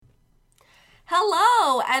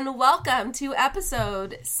Hello and welcome to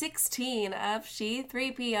episode 16 of She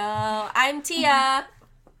 3PO. I'm Tia.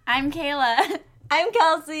 I'm Kayla. I'm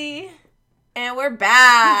Kelsey. And we're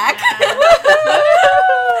back.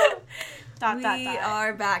 We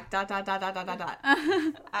are back. ...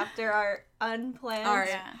 After our unplanned Our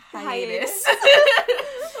hiatus.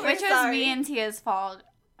 Which was me and Tia's fault,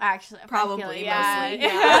 actually. Probably, mostly.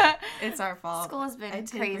 Yeah. It's our fault. School has been I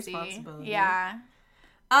take crazy. responsibility. Yeah.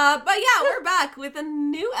 But yeah, we're back with a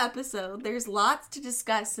new episode. There's lots to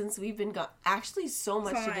discuss since we've been gone. Actually, so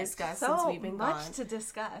much to discuss since we've been gone. So much to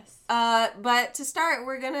discuss. But to start,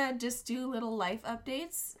 we're gonna just do little life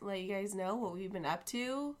updates, let you guys know what we've been up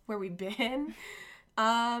to, where we've been.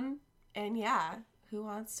 And yeah, who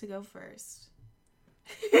wants to go first?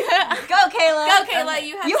 Go, Kayla. Go, Kayla.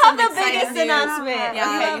 You have the exciting biggest news. announcement.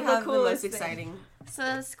 Yeah, you have the most coolest thing. exciting.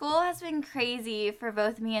 So school has been crazy for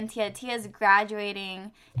both me and Tia. Tia's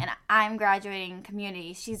graduating, and I'm graduating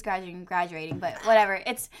community. She's graduating, but whatever.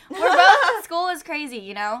 We're both, school is crazy,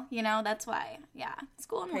 you know? That's why. Yeah,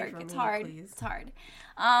 school and Pray work, for it's me, hard. please. It's hard.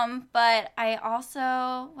 But I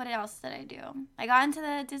also, what else did I do? I got into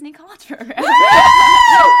the Disney College program.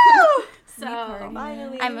 So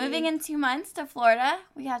Finally. I'm moving in 2 months to Florida.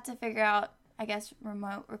 We have to figure out, I guess,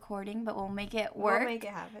 remote recording, but we'll make it work. We'll make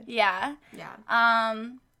it happen. Yeah. Yeah.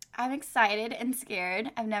 I'm excited and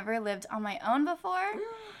scared. I've never lived on my own before.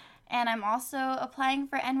 And I'm also applying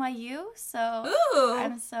for NYU, so Ooh.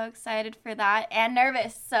 I'm so excited for that and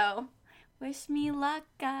nervous. So wish me luck,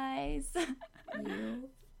 guys. You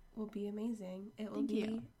will be amazing. It will Thank be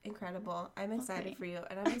you. incredible. I'm excited Okay. for you,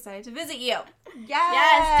 and I'm excited to visit you.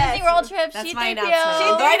 Yes, Disney World Trip. That's She my 3PO. announcement. She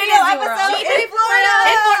Going to 3PO Disney World. episode in Florida.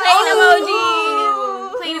 Plain Ooh, emoji.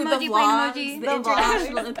 the Plain vlogs, emoji. The The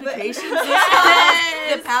international vlogs. implications.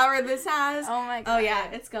 Yes. The power this has. Oh my god. Oh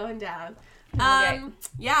yeah, it's going down. Okay.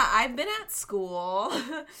 Yeah, I've been at school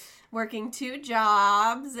working 2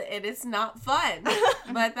 jobs. It is not fun,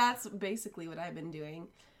 but that's basically what I've been doing.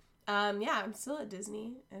 Yeah, I'm still at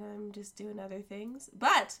Disney, and I'm just doing other things.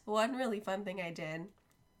 But one really fun thing I did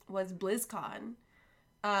was BlizzCon.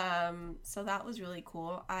 So that was really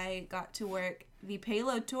cool. I got to work the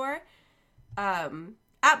Payload Tour at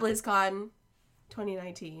BlizzCon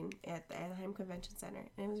 2019 at the Anaheim Convention Center.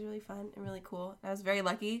 And it was really fun and really cool. I was very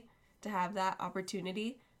lucky to have that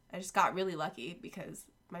opportunity. I just got really lucky because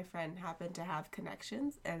my friend happened to have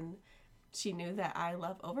connections and she knew that I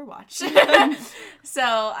love Overwatch. So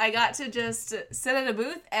I got to just sit at a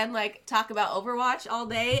booth and like talk about Overwatch all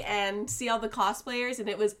day and see all the cosplayers, and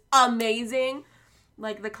it was amazing.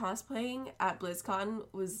 Like the cosplaying at BlizzCon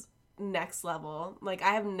was next level. Like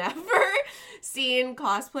I have never seen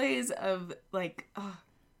cosplays of like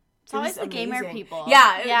It's always it was the gamer amazing. people.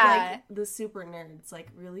 Yeah, it was Yeah. like the super nerds like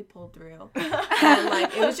really pulled through. And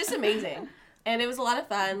like it was just amazing. And it was a lot of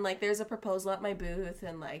fun. Like there's a proposal at my booth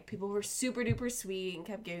and like people were super duper sweet and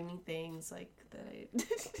kept giving me things like that I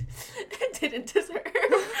didn't deserve.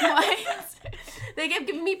 What? They kept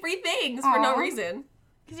giving me free things for no Aw. reason.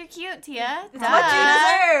 Because you're cute, Tia. It's what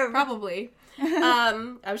you deserve. Probably.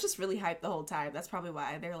 I was just really hyped the whole time. That's probably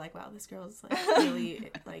why. They were like, wow, this girl's like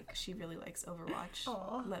really, like, she really likes Overwatch.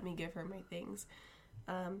 Aw. Let me give her my things.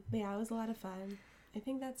 But yeah, it was a lot of fun. I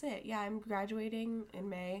think that's it. Yeah, I'm graduating in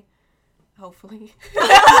May. Hopefully.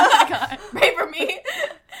 Oh my god. Pray for me.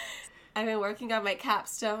 I've been working on my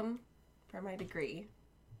capstone for my degree.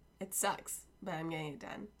 It sucks, but I'm getting it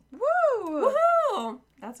done. Woo! Woohoo!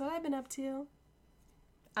 That's what I've been up to.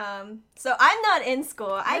 So I'm not in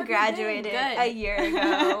school. I have you been? graduated Good. a year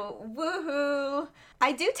ago. Woohoo!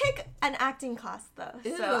 I do take an acting class though.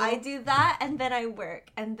 Ooh. So I do that and then I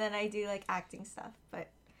work and then I do like acting stuff. But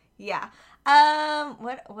yeah.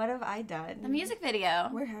 What have I done? The music video.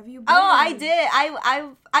 Where have you been? Oh, I did.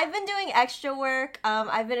 I've been doing extra work.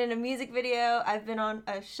 I've been in a music video. I've been on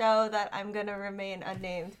a show that I'm gonna remain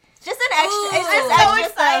unnamed. It's just an extra. Ooh. It's just I'm so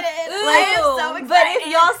extra stuff. I am so excited. But if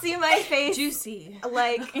y'all see my face, Juicy.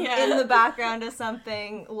 like Yeah. in the background of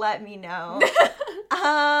something, let me know.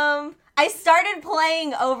 I started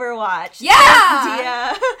playing Overwatch. Yeah!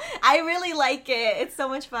 Yeah. I really like it. It's so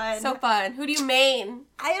much fun. So fun. Who do you main?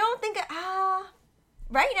 I don't think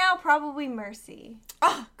right now probably Mercy.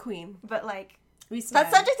 Oh, Queen. But like We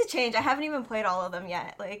that's subject to change. I haven't even played all of them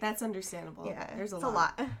yet. Like That's understandable. yeah, There's it's a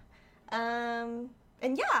lot.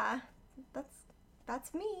 And yeah,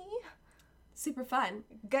 that's me. Super fun.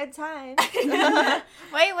 Good time.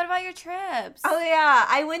 Wait, what about your trips? Oh yeah,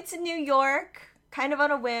 I went to New York kind of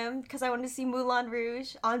on a whim because I wanted to see Moulin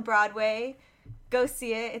Rouge on Broadway. Go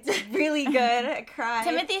see it. It's really good. I cried.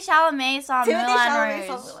 Timothy Chalamet saw Timothy Moulin Chalamet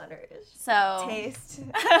saw Rouge. Moulin Rouge. So Taste.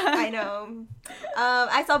 I know.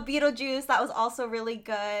 I saw Beetlejuice. That was also really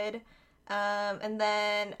good. And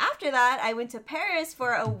then after that, I went to Paris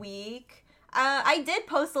for a week. I did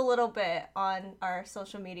post a little bit on our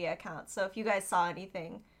social media accounts. So if you guys saw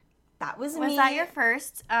anything, that was me. Was that your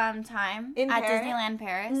first time In at Paris? Disneyland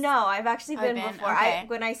Paris? No, I've actually been been? before.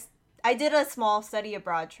 Okay. I did a small study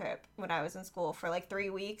abroad trip when I was in school for like 3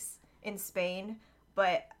 weeks in Spain,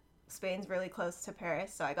 but Spain's really close to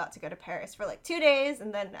Paris, so I got to go to Paris for like 2 days,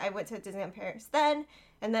 and then I went to Disneyland Paris then,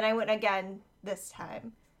 and then I went again this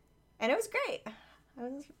time, and it was great.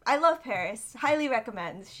 I love Paris. Highly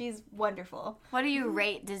recommend. She's wonderful. What do you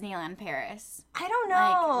rate Disneyland Paris? I don't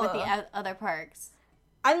know. Like with the other parks?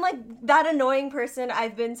 I'm like that annoying person.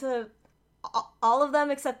 I've been to all of them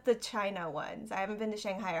except the China ones. I haven't been to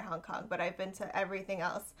Shanghai or Hong Kong, but I've been to everything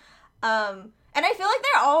else. And I feel like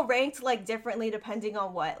they're all ranked like differently depending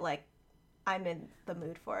on what like I'm in the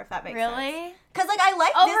mood for, if that makes sense. Really? Because like I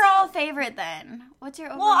like Overall favorite then? What's your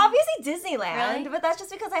overall? Well, obviously Disneyland, Really? but that's just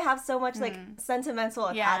because I have so much like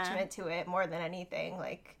sentimental Yeah. attachment to it more than anything.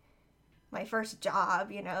 Like my first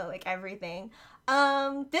job, you know, like everything.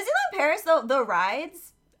 Disneyland Paris though, the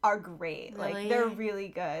rides are great. Really? Like they're really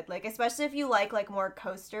good. Like especially if you like more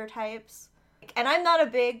coaster types. And I'm not a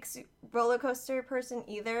big roller coaster person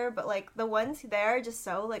either, but like the ones there are just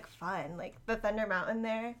so like fun. Like the Thunder Mountain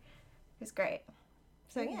there is great.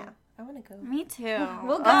 So yeah, I want to go. Me too.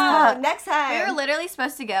 we'll go next time. We were literally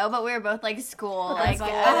supposed to go, but we were both like school. That's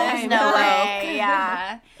Like, all there's I no know. way.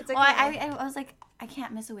 Yeah. It's Well, okay. I was like, I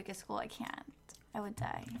can't miss a week of school. I can't. I would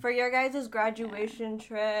die. For your guys' graduation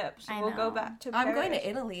trips, I we'll go know. back to Paris. I'm going to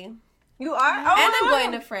Italy. You are? And I'm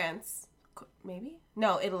going to France. Maybe?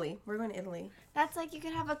 No, Italy. We're going to Italy. That's like you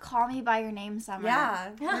could have a Call Me By Your Name summer.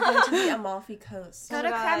 Yeah. We're going to the Amalfi Coast. Go to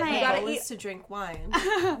God. Creme. You My gotta goal eat- is to drink wine.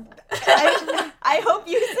 I hope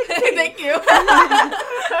you succeed. Thank you.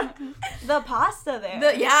 The pasta there.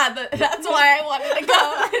 That's why I wanted to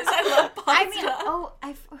go, because I love pasta. I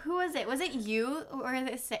mean, who was it? Was it you or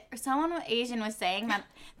someone Asian was saying that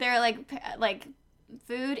they're like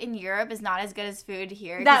food in Europe is not as good as food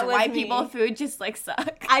here That because was white me. people food just like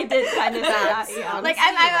suck. I did kind of say that, yeah. Like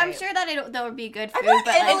honestly, I'm right. sure that that would be good food, feel like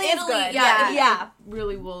but Italy like, is good. Yeah, Yeah. Italy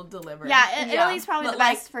really will deliver. yeah, Yeah. Italy's probably But, the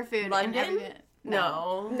like, best for food. in London? every-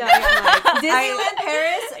 No. No, yeah, Disneyland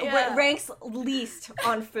Paris Yeah. ranks least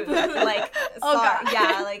on food. Like, Oh, sorry. God.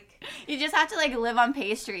 Yeah, like, You just have to like live on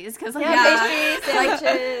pastries because like, pastries, Like,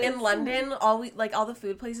 sandwiches. in London, all the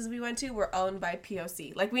food places we went to were owned by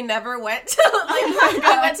POC. Like we never went to we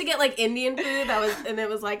went to get like Indian food and it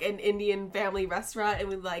was like an Indian family restaurant and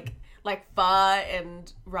we like pho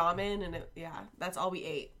and ramen and that's all we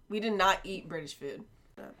ate. We did not eat British food.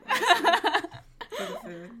 For the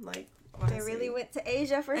food, like honestly. They really went to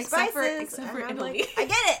Asia for Except for- spices. except for and I'm Italy. like, I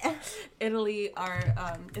get it. Italy are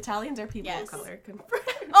Italians are people Yes. of color.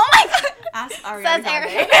 Oh my god! Ask Ariana Says Grande.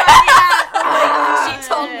 Eric. She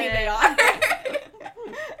told me they are.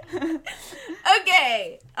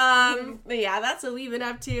 Okay. But yeah, that's what we've been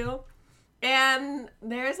up to. And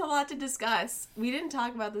there's a lot to discuss. We didn't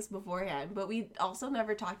talk about this beforehand, but we also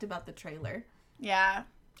never talked about the trailer. Yeah.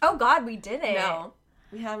 Oh, God, we did it. No.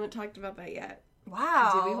 We haven't talked about that yet.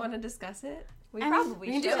 Wow. Do we want to discuss it? We I mean, probably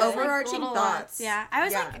we can do should. overarching Little thoughts. Yeah. I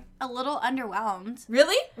was Yeah. like a little underwhelmed.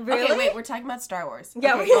 Really? Really? Okay, wait, we're talking about Star Wars.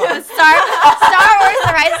 Yeah, okay, we go are. on. Star Wars: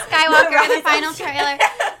 The Rise of Skywalker, The Rise the of final trailer.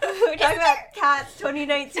 We're talking about Cats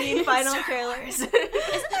 2019 final trailers. Isn't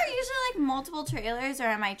there usually like multiple trailers, or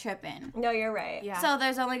am I tripping? No, you're right. Yeah. So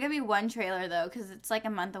there's only gonna be one trailer though, because it's like a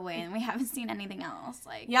month away, and we haven't seen anything else.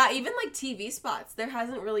 Like Yeah, even like TV spots. There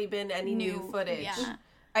hasn't really been any new footage. Yeah.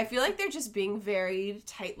 I feel like they're just being very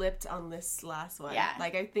tight-lipped on this last one. Yeah.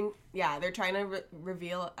 Like, I think, they're trying to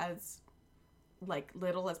reveal as, like,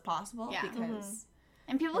 little as possible Yeah. because...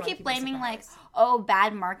 And people want keep people blaming like, surprised. oh,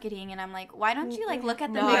 bad marketing, and I'm like, why don't you like look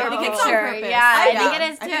at the No, bigger I think picture? it's on purpose. Yeah, I Yeah. think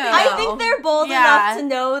it is I too. think they I know. think they're bold Yeah. enough to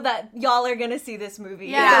know that y'all are gonna see this movie.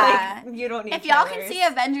 Yeah. Like, you don't need If y'all can trailers. see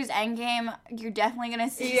Avengers Endgame, you're definitely gonna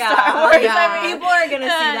see Yeah. Star Wars. Yeah. I mean, People are gonna see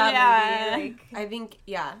that Yeah. movie. Like, I think,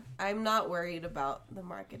 I'm not worried about the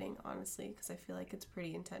marketing, honestly, because I feel like it's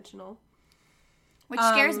pretty intentional. which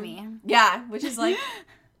scares me. Yeah, which is, like,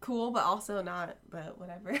 cool, but also not, but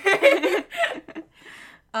whatever.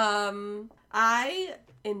 I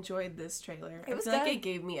enjoyed this trailer. I was feel like good. it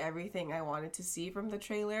gave me everything I wanted to see from the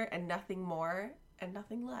trailer and nothing more and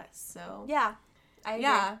nothing less. So yeah. I agree.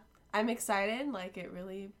 yeah, I'm excited. Like, it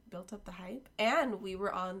really built up the hype. And we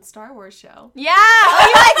were on Star Wars show. Yeah.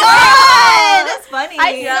 Oh my god. That's funny.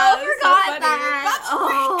 I Yeah, so it's so forgot funny. that. That's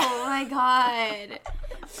Oh my god.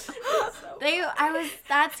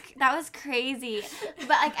 That was crazy. But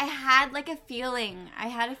like I had like a feeling. I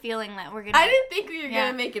had a feeling that we're gonna. I didn't think we were Yeah.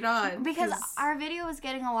 gonna make it on because our video was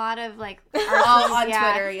getting a lot of like on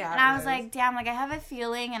Twitter, yeah, And it I was was. like, damn, like I have a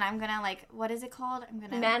feeling, and I'm gonna like, what is it called? I'm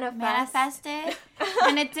gonna Manifest. it,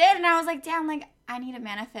 and it did, and I was like, damn, like I need to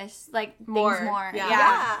manifest like More, things more. yeah.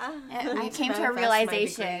 Yeah. I need to came to a manifest my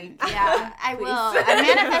realization. degree. Yeah, I Please. will. I'm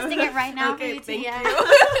manifesting it right now Okay, for thank you, Tia. you.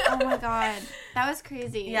 Oh my god, that was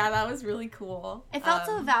crazy. Yeah, that was really cool. It felt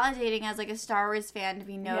so validating as like a Star Wars fan to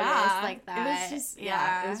be noticed like that. It was just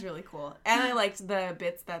it was really cool. And I liked the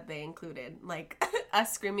bits that they included, like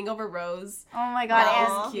us screaming over Rose. Oh my god, That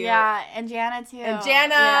and, was cute. yeah, and Jana too. And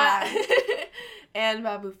Jana Yeah. and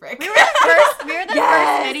Babu Frick. We were the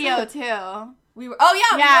Yes! first video too. We were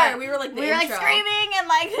Yeah. we were like the We were like intro. screaming and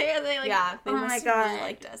like they like Yeah, they oh my must god. have really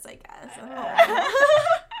liked us, I guess. I don't know.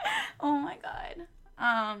 Oh my god.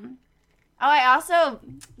 I also,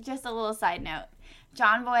 just a little side note,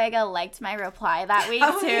 John Boyega liked my reply that week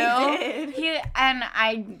Oh, too. he did. And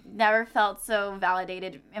I never felt so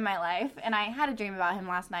validated in my life. And I had a dream about him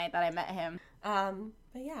last night that I met him.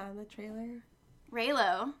 But yeah, the trailer,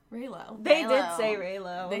 Raylo. Raylo. They did Raylo. say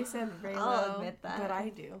Raylo. They said Raylo, I'll admit that. but I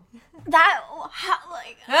do. That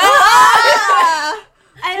like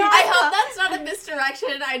I hope that's not a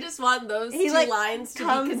misdirection. I just want those He, two like, lines to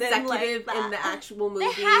comes be in consecutive like in that. the actual movie.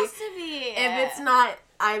 it has to be. If it's not,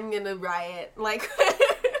 I'm gonna riot. Like,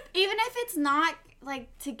 even if it's not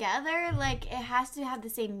like together, like it has to have the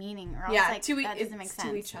same meaning, or else yeah, like that doesn't make sense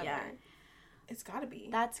to each other. Yeah. It's gotta be.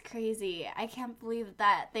 That's crazy. I can't believe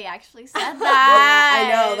that they actually said that.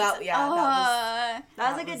 I know, that- yeah, Oh, That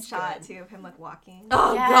was That a good was shot good. too of him like walking.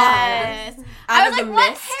 Oh yes. god! I Out was of like, the what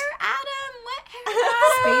mist, hair, Adam? What hair,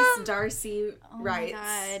 Adam? Space Darcy Oh my writes.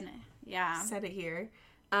 God. Yeah. Said it here.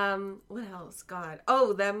 What else? God.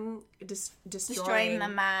 Oh, them Destroying the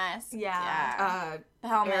mask. Yeah. The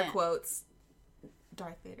helmet. air quotes,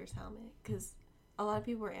 Darth Vader's helmet, because a lot of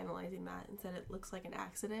people were analyzing that and said it looks like an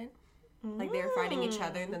accident. Like they were fighting each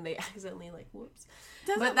other and then they accidentally like whoops.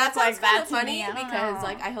 Doesn't But that's look like kind of to me. funny I don't because know.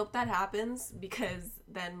 like I hope that happens because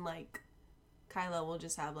then like Kylo will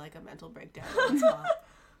just have like a mental breakdown on the spot.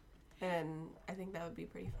 And I think that would be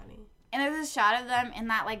pretty funny. And there's a shot of them in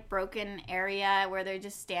that like broken area where they're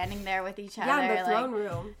just standing there with each other. Yeah, in the like, throne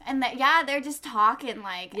room. And they're just talking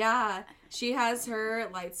like. Yeah, she has her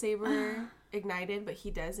lightsaber ignited, but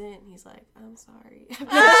he doesn't. He's like, I'm sorry. I'm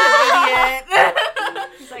such an idiot.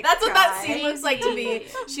 He's like, That's what that crying. scene looks like to me.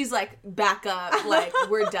 She's like, back up, like,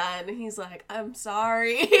 we're done. And he's like, I'm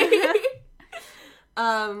sorry.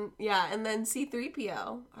 Yeah, and then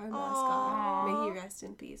C-3PO, our mascot. May he rest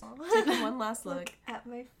in peace. Take one last look At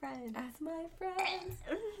my friend. at my friends.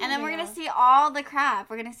 And then we're Yeah. gonna see all the crap.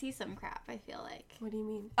 We're gonna see some crap, I feel like. What do you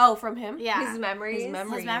mean? Oh, from him? Yeah. His memories. His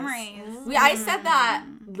memories. His memories. I said that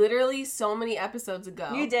literally so many episodes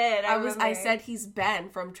ago. You did. I I remember. said he's Ben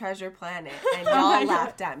from Treasure Planet, and Oh y'all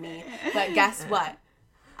laughed at me. But guess what?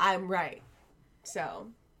 I'm right. So,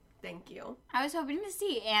 thank you. I was hoping to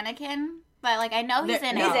see Anakin, but like I know he's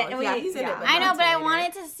in He's it. in- Yeah, he's in yeah. it. But I know, not but I till later.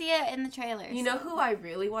 wanted to see it in the trailer. You know so. who I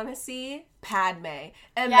really want to see? Padme.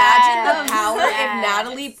 Imagine Yes. the power Yes. if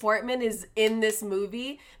Natalie Portman is in this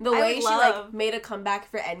movie. The I way would she like love- made a comeback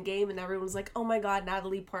for Endgame, and everyone was like, "Oh my God,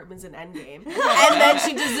 Natalie Portman's in Endgame," and then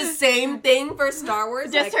she does the same thing for Star Wars.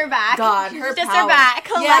 Just like, her back. God, her just power. her back.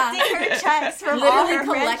 Collecting her checks from all Literally her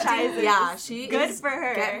collecting. franchises. Yeah, she Good is, for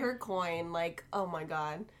her. Get her coin. Like, oh my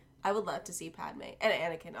God, I would love to see Padme and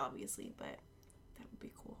Anakin, obviously, but that would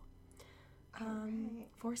be cool.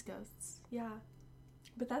 Force Ghosts, yeah.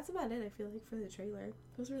 But that's about it, I feel like, for the trailer.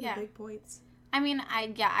 Those were Yeah. the big points. I mean,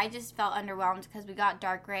 I just felt underwhelmed because we got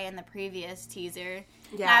Dark Gray in the previous teaser.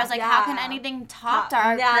 Yeah. And I was like, how can Yeah. anything top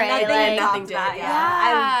Dark Yeah, Gray? nothing Like, nothing topped did, that.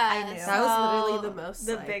 yeah. I knew. That was So- literally the most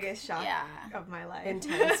The like, biggest shock Yeah. of my life.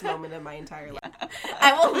 intense moment of my entire life.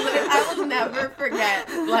 I will never forget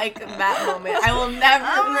like that moment. I will never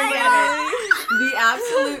forget it. The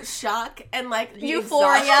absolute shock and like the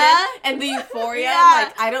Euphoria. exhaustion and the euphoria. Yeah.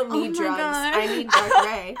 Like I don't need my drugs. God. I need Dark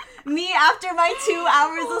Gray. Me after my 2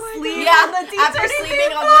 hours of sleep Yeah, on the after D23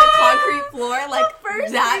 sleeping on the concrete floor, like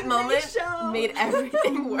first that thing they moment show. made everything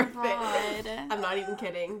Oh worth my it. God. I'm not even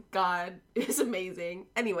kidding. God, it's amazing.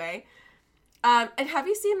 Anyway, and have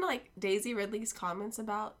you seen like Daisy Ridley's comments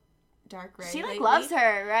about Dark Gray? She like lately? loves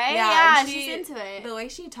her, right? Yeah, and she's into it. The way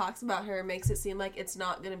she talks about her makes it seem like it's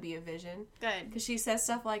not gonna be a vision. Good. Because she says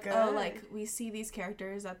stuff like, Good. "Oh, like we see these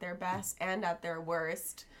characters at their best and at their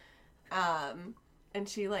worst." And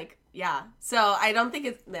she like, yeah. So I don't think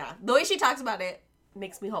it's, yeah. The way she talks about it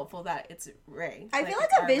makes me hopeful that it's Ray. I feel like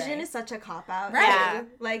it's a our vision Ray. is such a cop-out. Right. Yeah.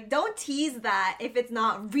 Like, don't tease that if it's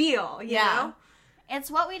not real, you know? It's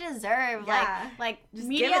what we deserve. Yeah. Like Just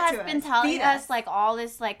media give it has to been us. telling Feed us us. like all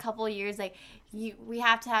this like couple years like we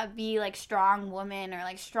have to be like strong women or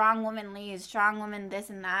like strong woman leads, strong woman this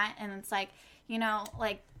and that, and it's like, you know,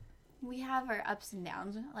 like we have our ups and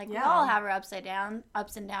downs. Like we Yeah. all have our ups and downs,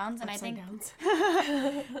 and Upside I think downs.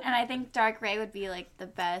 and I think Dark Ray would be like the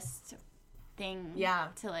best thing Yeah.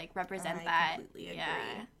 to like represent I that. completely agree.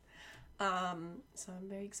 Yeah. So I'm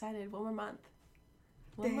very excited. One more month.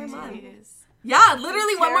 One more Dang. month. Jeez. Yeah,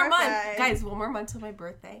 literally I'm one more month. terrified. Guys, one more month till my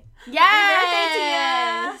birthday.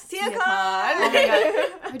 Yes! Tia Tia Con! Oh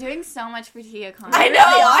my God. We're doing so much for TiaCon. I know.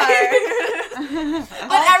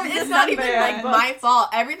 But All it's not even December. like my fault.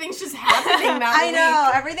 Everything's just happening that I know.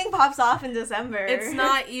 week. Everything pops off in December. It's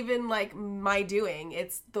not even like my doing.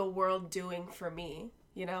 It's the world doing for me,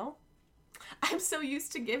 you know? I'm so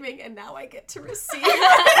used to giving and now I get to receive.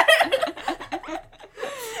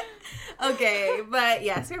 Okay, but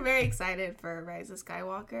yes, we're very excited for Rise of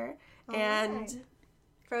Skywalker. And Alright.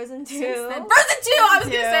 Frozen 2. since then, Frozen 2! I was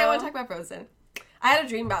going to say, I want Two. to talk about Frozen. I had a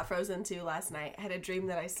dream about Frozen 2 last night. I had a dream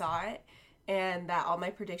that I saw it and that all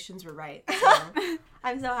my predictions were right. So,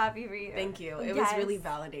 I'm so happy for you. thank you. It was really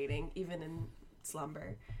validating, even in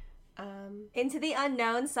slumber. Into the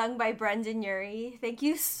Unknown, sung by Brendan Urie. Thank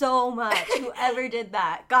you so much, whoever did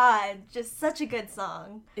that. God, just such a good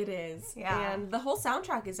song. It is. Yeah. And the whole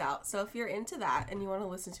soundtrack is out. So if you're into that and you want to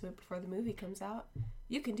listen to it before the movie comes out,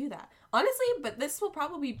 you can do that. Honestly, but this will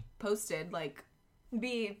probably be posted like As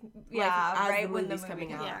right right the when the movie's movie coming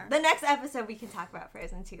comes out. out. The next episode we can talk about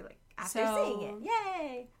Frozen 2, like after So- seeing it.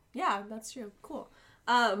 Yay! yeah, that's true. Cool.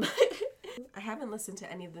 I haven't listened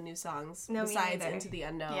to any of the new songs No, me besides neither. Into the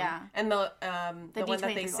Unknown. Yeah. And the one that they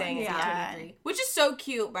D23 sang one. is Yeah. D23, which is so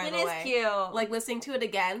cute, by It the is way. cute. Like listening to it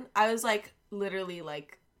again, I was like literally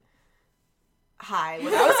like high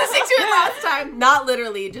when I was listening to it last time. Not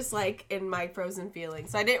literally, just like in my Frozen feelings.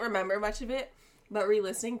 So I didn't remember much of it, but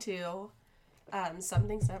re-listening to Some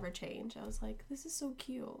Things Never Change, I was like, this is so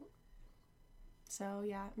cute. So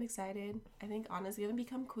yeah, I'm excited. I think Anna's gonna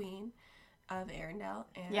become queen of Arendelle,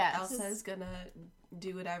 and Yes. Elsa's gonna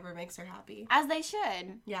do whatever makes her happy. As they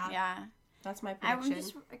should. Yeah. Yeah. That's my I'm prediction.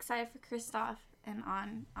 just excited for Kristoff and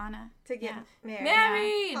Anna. to get Yeah. married.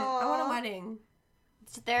 Married! I want a Aw. wedding.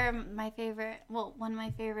 They're my favorite, well, one of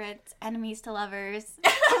my favorite enemies to lovers.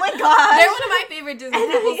 Oh my gosh! They're one of my favorite Disney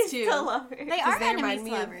couples Enemies too. to lovers. They 'Cause are they remind enemies me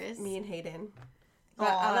to of lovers. me and Hayden. Aw,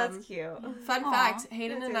 But, that's cute. Fun Aw. fact,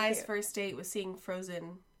 Hayden That's and really I's cute. first date was seeing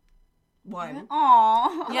Frozen 1.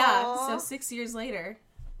 Aww. Yeah, Aw. so 6 years later,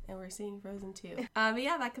 and we're seeing Frozen 2. But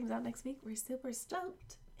yeah, that comes out next week. We're super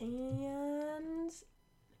stoked. And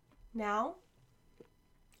now,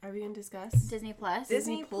 are we going to discuss? Disney Plus.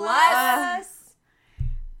 Disney Plus.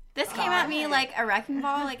 This came at me like a wrecking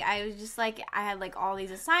ball. Like I was just like I had like all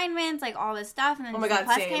these assignments, like all this stuff, and then Oh my Disney God,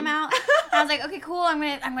 Plus same. came out. And I was like, okay, cool. I'm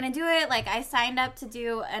gonna do it. Like I signed up to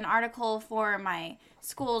do an article for my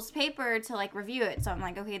school's paper to like review it. So I'm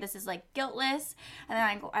like, okay, this is like guiltless. And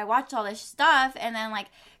then I watched all this stuff, and then like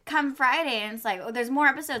come Friday, and it's like, oh, there's more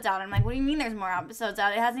episodes out. I'm like, what do you mean there's more episodes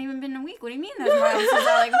out? It hasn't even been a week. What do you mean there's more episodes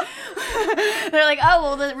out? Like, they're like, oh,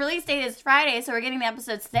 well, the release date is Friday, so we're getting the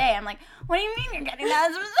episodes today. I'm like, what do you mean you're getting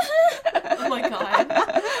that? Oh my God.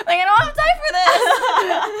 Like, I don't have time for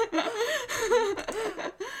this.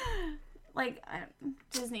 Like,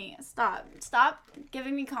 Disney, stop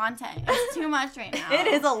giving me content. It's too much right now. It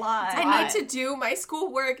is a lot. I need to do my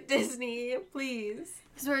schoolwork, Disney, please.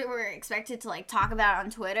 Because we're expected to, like, talk about it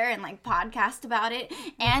on Twitter and, like, podcast about it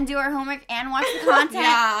and do our homework and watch the content.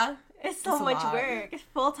 Yeah. It's so It's a much lot. work. It's a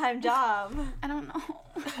full-time job. I don't know.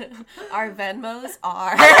 Our Venmos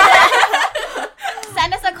are.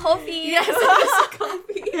 Send us a Ko-fi. Yes, it's a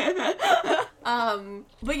coffee.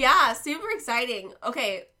 But yeah, super exciting.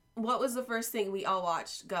 Okay, what was the first thing we all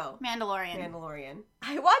watched? Go. Mandalorian. Mandalorian.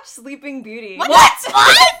 I watched Sleeping Beauty. What? Thomas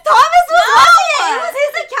was watching it! It was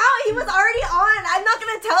his account. He was already on. I'm not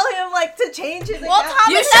gonna tell him, like, to change his Well, account.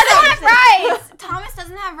 Thomas doesn't have rights. Thomas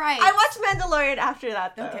doesn't have rights. I watched Mandalorian after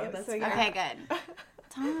that, though. Okay, that's yeah. Okay, good.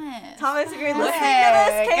 Thomas. Thomas, if you're Okay, listening to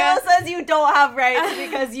this, Kayla good. says you don't have rights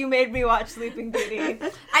because you made me watch Sleeping Beauty.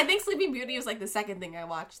 I think Sleeping Beauty was like the second thing I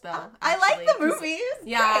watched though. I like actually, the 'cause- movies.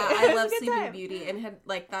 Yeah, It I was a love good Sleeping time. Beauty, and had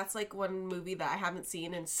like that's like one movie that I haven't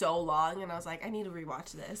seen in so long, and I was like, I need to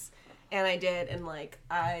rewatch this, and I did, and like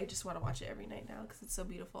I just want to watch it every night now because it's so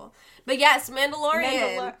beautiful. But yes,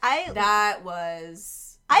 Mandalorian. I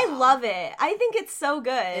I love it. I think it's so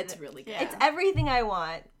good. It's really good. Yeah. It's everything I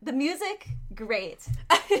want. The music, great.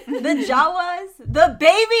 The Jawas, the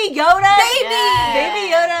Baby Yoda. Yes.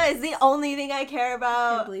 Baby Yoda is the only thing I care I can't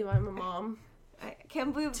about. believe I'm a mom I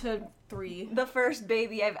can't believe to 3. the first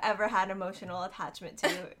baby I've ever had emotional attachment to.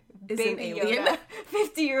 Is Baby an alien. Yoda.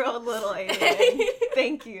 50-year-old little alien.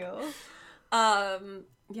 Thank you.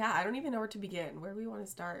 Yeah, I don't even know where to begin. Where do we want to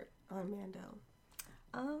start on Mando?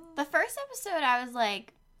 The first episode, I was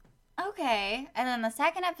like, okay. And then the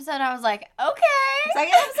second episode, I was like, okay.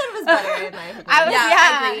 Second episode was better in my opinion. I was-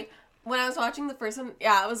 I agree. When I was watching the first one,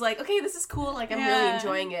 I was like, okay, this is cool. Like, I'm really Yeah.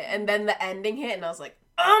 enjoying it. And then the ending hit, and I was like,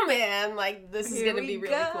 oh man, like, this is Here going to be we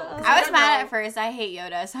really go. cool. 'Cause I was don't mad know- at first. I hate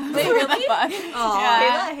Yoda. So I was Wait, like, what the really? fuck? Aw. Yeah.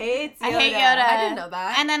 Kayla hates Yoda. I hate Yoda. I didn't know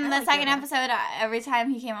that. And then I the like second Yoda. episode, every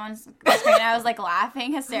time he came on screen, I was like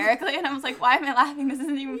laughing hysterically, and I was like, "Why am I laughing? This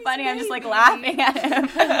isn't even funny. I'm just like laughing at him."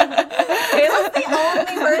 Kayla's the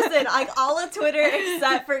only person, like all of Twitter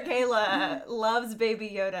except for Kayla, loves Baby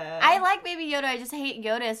Yoda. I like Baby Yoda. I just hate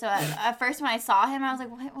Yoda. So at first, when I saw him, I was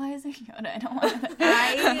like, "Why is there Yoda? I don't want."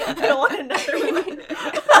 I don't want another one.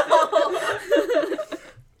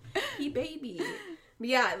 He baby. But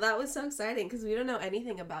yeah, that was so exciting because we don't know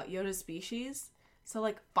anything about Yoda's species. So,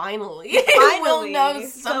 like, finally we'll Finally. know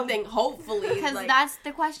something, hopefully. Because like, that's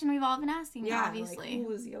the question we've all been asking. yeah, Obviously. like,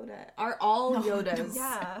 who is Yoda? Are all No, Yodas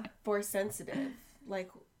Yeah. force sensitive? Like,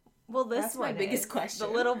 Well, this That's my one biggest is. question.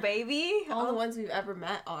 The little baby. all the Oh, ones we've ever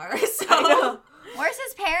met are. So, I know. Where's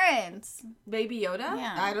his parents? Baby Yoda?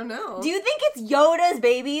 Yeah. I don't know. Do you think it's Yoda's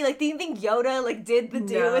baby? Like, do you think Yoda like did the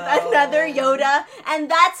do with No. another Yoda, and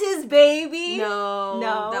that's his baby? No.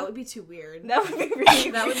 No. That would be too weird. That would be really.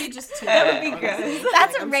 That would be just too That weird, would be honestly. gross.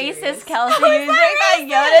 That's Like, I'm racist, serious. Kelsey. How is You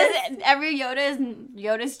that think that every Yoda is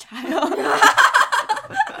Yoda's child?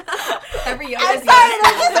 Every Yoda I'm is sorry, Yoda's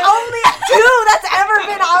that is favorite. only 2 that's ever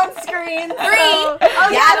been on screen. So. Oh,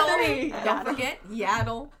 Yaddle. yeah, 3. Don't forget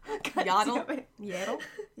Yaddle. God Yaddle. damn it. Yaddle.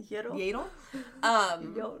 Yodel.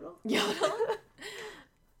 Yaddle. Yodel. Yodel.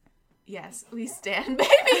 Yes, we stand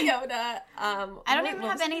Baby Yoda. I don't what even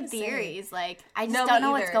was have I any gonna say? theories. Like, I just No, don't me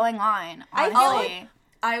know what's either. going on. I feel Honestly.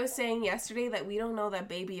 I was saying yesterday that we don't know that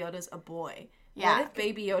Baby Yoda's a boy. Yeah. What if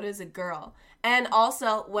Baby Yoda's a girl? And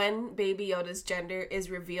also, when Baby Yoda's gender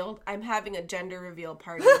is revealed, I'm having a gender reveal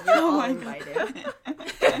party. You're all my invited.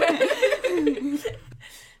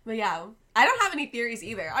 But yeah, I don't have any theories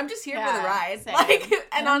either. I'm just here for the Yeah, ride. same. Like, and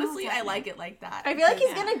I don't know honestly, what's I happening. like it like that. I feel like he's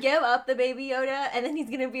because- gonna give up the Baby Yoda, and then he's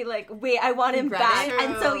gonna be like, "Wait, I want him Regret back." it.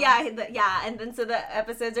 And so yeah, and then so the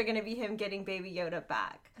episodes are gonna be him getting Baby Yoda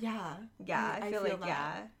back. Yeah. Yeah, I feel like that.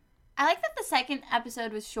 yeah. I like that the second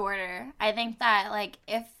episode was shorter. I think that, like,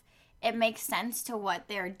 if it makes sense to what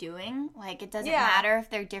they're doing, like, it doesn't Yeah. matter if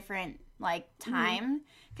they're different, like, time.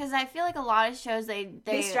 Because I feel like a lot of shows, they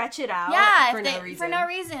Stretch it out. Yeah, for if no they, reason. for no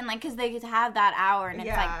reason. Like, because they could have that hour, and it's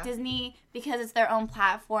Yeah. like Disney, because it's their own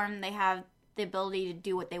platform, they have the ability to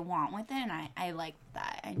do what they want with it, and I like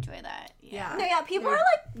that. I enjoy that. Yeah. No, yeah, people are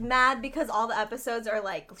like mad because all the episodes are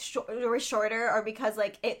like shorter, or because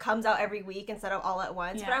like it comes out every week instead of all at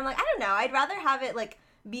once. But Yeah. I'm like, I don't know. I'd rather have it like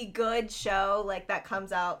be good show like that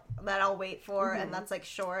comes out that I'll wait for and that's like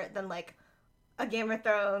short than like a Game of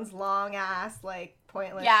Thrones long ass like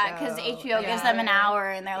pointless. Yeah, because show. HBO gives them an hour,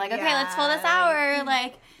 and they're like, okay, let's fill this Yeah. hour.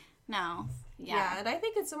 Like, no. Yeah. Yeah. And I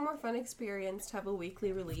think it's a more fun experience to have a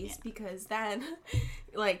weekly release because then,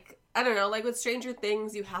 like, I don't know, like with Stranger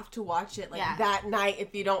Things, you have to watch it like Yeah. that night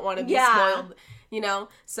if you don't want to be Yeah. spoiled, you know?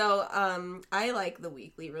 So, I like the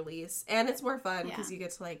weekly release and it's more fun because Yeah. you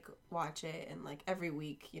get to like watch it and like every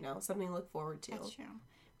week, you know, something to look forward to. That's true.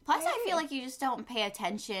 Plus, I feel like you just don't pay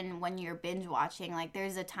attention when you're binge watching. Like,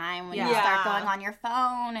 there's a time when you Yeah. start going on your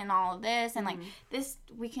phone and all of this, and like this,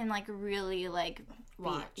 we can like really like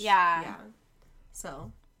Watch. yeah.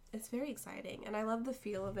 So, it's very exciting and I love the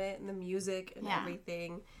feel of it and the music and Yeah.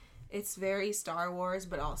 everything. It's very Star Wars,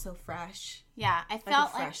 but also fresh. Yeah, I Like felt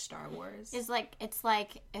a fresh like Star Wars. it's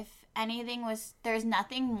like if anything was, there's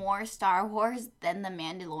nothing more Star Wars than the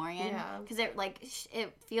Mandalorian. Yeah. Because it like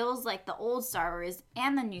it feels like the old Star Wars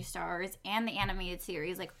and the new Star Wars and the animated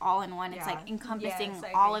series like all in one. It's Yeah. like encompassing Yes,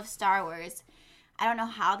 I all agree. of Star Wars. I don't know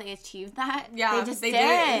how they achieved that. Yeah, they just did did.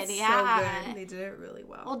 it. It's Yeah. so good. They did it really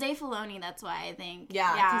well. Well, Dave Filoni, that's why I think.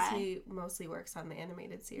 Yeah, because he mostly works on the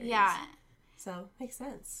animated series. Yeah. So, makes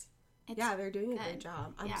sense. It's Yeah, they're doing a good. great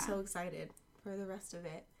job. I'm Yeah. so excited for the rest of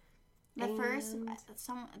it. the And-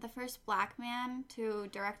 first black man to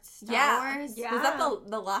direct Star Yeah. Wars. Yeah. Was that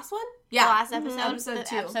the last one? The Yeah. last episode. Episode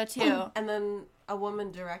 2. Episode 2. And then a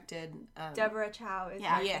woman directed. Deborah Chow is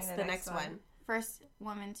Yeah. directing Yes, the next one. first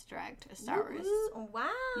woman to direct a Star Wars. Wow.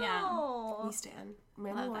 Yeah. We stand.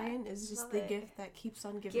 Mandalorian is just Love the it. gift that keeps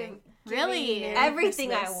on giving. Really? Merry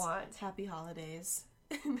Everything I Christmas, want. Happy holidays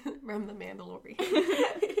from the Mandalorian.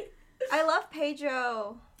 I love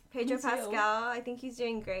Pedro Me too. Pascal. I think he's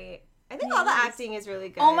doing great. I think all the acting is really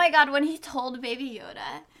good. Oh my god, when he told Baby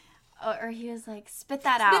Yoda, or he was like, spit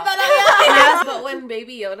that out. But when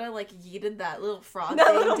Baby Yoda like yeeted that little frog That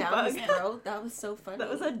thing little down his bug. throat, that was so funny. That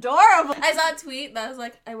was adorable. I saw a tweet that was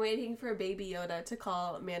like, I'm waiting for Baby Yoda to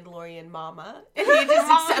call Mandalorian Mama. And he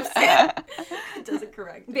just accepts it. It doesn't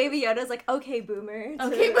correct it. Baby Yoda's like, okay, boomer. to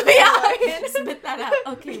Okay, but yeah, Mandalorian. spit that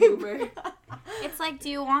out. Okay, boomer. It's like, do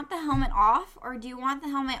you want the helmet off or do you want the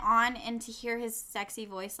helmet on and to hear his sexy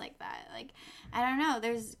voice like that? Like, I don't know.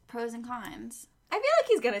 There's pros and cons. I feel like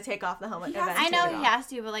he's gonna take off the helmet eventually. I know he has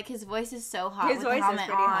to, but like his voice is so hot His with voice the is helmet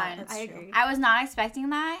pretty on. hot. That's I true. agree. I was not expecting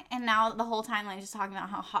that, and now the whole time like just talking about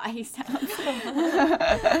how hot he sounds.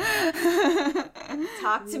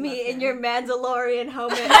 Talk to We me love in him. your Mandalorian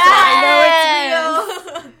helmet. Yes! I know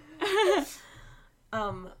it's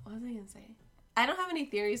real. What was I gonna say? I don't have any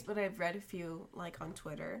theories, but I've read a few like on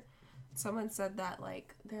Twitter. Someone said that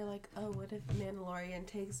like they're like, oh, what if Mandalorian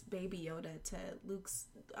takes Baby Yoda to Luke's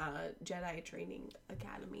Jedi training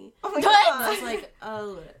academy? Oh my What? I was god. like,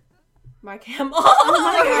 oh, Mark Hamill.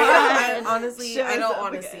 my God. Honestly, I Shows don't up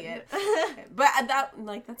want to see again. it. But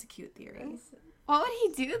that's a cute theory. What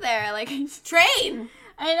would he do there? Like, Train.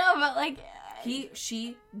 I know, but like, He,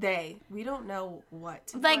 she, they. We don't know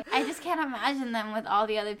what. like I just can't imagine them with all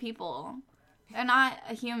the other people. They're not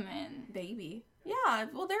a human. Baby. Yeah.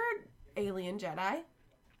 Well, they're alien Jedi.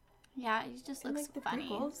 Yeah, he just In, looks like, the funny.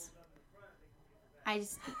 prequels.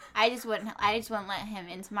 I just wouldn't let him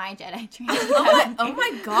into my Jedi training. Oh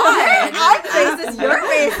my god. Our face is your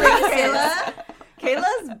face, Kayla.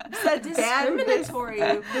 Kayla's said Discriminatory.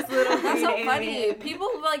 This little That's green so funny. alien. People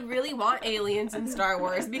like really want aliens in Star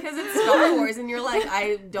Wars because it's Star Wars, and you're like,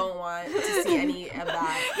 I don't want to see any of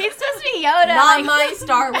that. He's supposed to be Yoda. Not like, my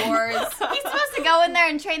Star Wars. He's supposed to go in there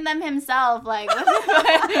and train them himself. Like,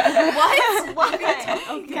 What?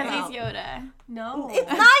 Why? Because he's Yoda. No.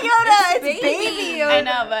 It's not Yoda. It's Baby. baby Yoda. I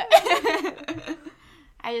know, but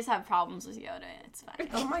I just have problems with Yoda. It's fine.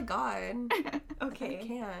 Oh my god. I Okay.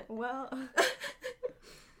 can't. Well,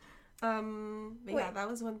 But yeah, Wait. that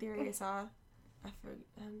was one theory I saw.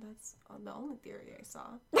 And that's the only theory I saw.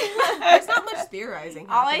 There's not much theorizing.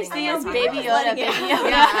 All I happening see on is my Baby timeline. Yoda, Baby Yoda.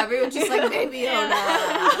 Yeah, everyone's just like Baby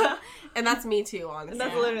Yoda. And that's me too, honestly.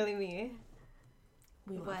 that's literally me.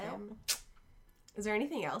 We love Well. him. Is there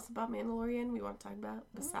anything else about Mandalorian we want to talk about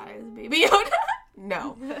besides Baby Yoda?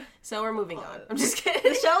 No. So we're moving on. I'm just The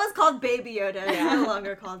kidding. show is called Baby Yoda. It's no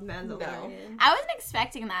longer called Mandalorian. I wasn't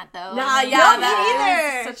expecting that though. Nah, yeah, No, me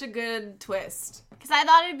that neither. is such a good twist. Because I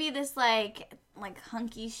thought it'd be this like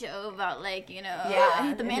hunky show about like, you know,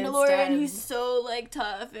 Yeah, the and Mandalorian, instead- he's so like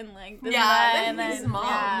tough and like this Yeah, and that, then and his then mom.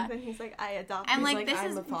 yeah. And then he's like, I adopted. I'm He's like, like, this I'm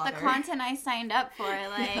is the the father. content I signed up for.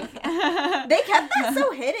 Like, They kept that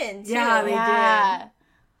so hidden too. Yeah, they yeah.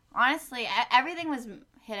 Honestly, everything was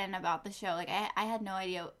hidden about the show. Like, I had no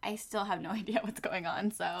idea. I still have no idea what's going on.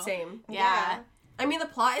 So Same. yeah. I mean, the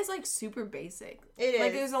plot is like super basic. It Like,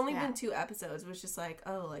 is. there's only Yeah. been 2 episodes, which is like,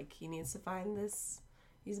 oh, like he needs to find this.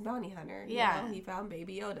 He's a bounty hunter. you Yeah. know? He found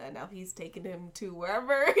Baby Yoda. Now he's taking him to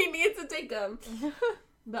wherever he needs to take him.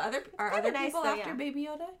 But are Kinda other nice, people though, after yeah. Baby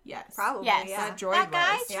Yoda? Yes. Probably. Yes. Yeah. That droid That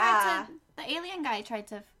guy was. tried to. The alien guy tried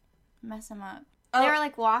to mess him up. Oh. They were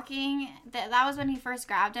like walking. That was when he first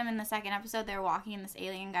grabbed him in the second episode. They were walking, and this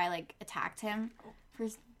alien guy like attacked him.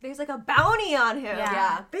 There's like a bounty on him. Yeah.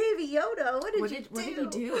 Yeah. Baby Yoda, what did What you did, do? what did he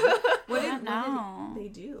do? What I don't know. did they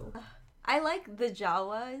do? I like the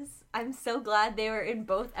Jawas. I'm so glad they were in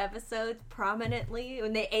both episodes prominently.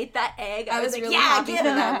 When they ate that egg, I was like, really yeah, happy get for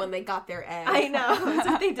him. them when they got their egg. I know. That's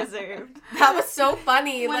what they deserved. That was so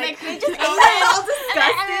funny. When like, they Just ate it all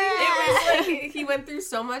disgusting. it was like he went through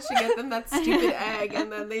so much to get them that stupid egg, and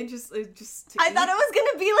then they just I thought it was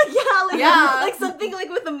gonna be like Yeah. like something like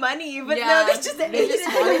with the money, but no, they just ate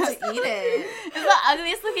it. wanted to eat it. It was the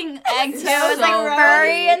ugliest looking egg too. It's It was like so furry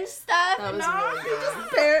funny. and stuff. That was No. really good.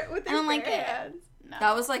 Just bear it with And I'm their like, bare hands. No.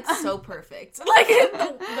 That was like so perfect. Like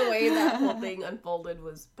the way that whole thing unfolded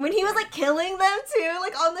was. When he was like killing them too,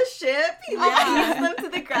 like on the ship, he like Yeah. used them to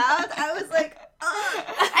the ground. I was like,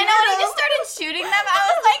 I know when he just started shooting them, I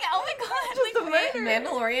was like, oh my god, Just like, a wait. murder.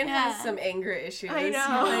 Mandalorian Yeah. has some anger issues. I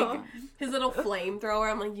know. Like his little flamethrower.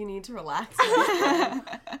 I'm like, you need to relax.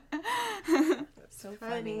 So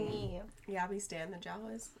funny. Yeah, we stand the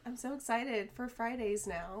Jawas. I'm so excited for Fridays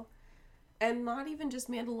now. And not even just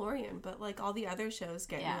Mandalorian, but like all the other shows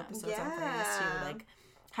get new Yeah. episodes on Fridays too. Yeah. Like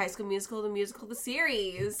High School Musical, the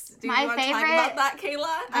series. Do My you want to talk favorite- about that,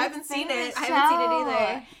 Kayla? I haven't seen it. I haven't seen it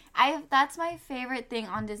either. That's my favorite thing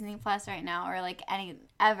on Disney Plus right now, or like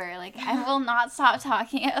ever. Like I will not stop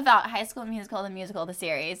talking about High School Musical, the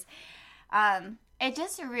series. It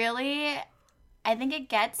just really, I think it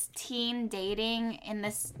gets teen dating in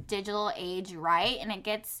this digital age right, and it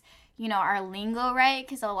gets, our lingo right,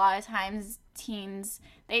 because a lot of times teens,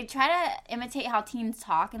 they try to imitate how teens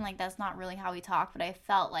talk, and like that's not really how we talk, but I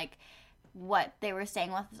felt like what they were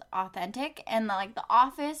saying was authentic, and the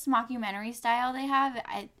Office mockumentary style they have,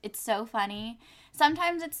 it's so funny.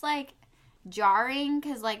 Sometimes it's like jarring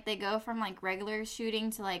because like they go from like regular shooting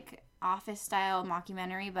to like Office style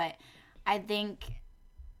mockumentary, but I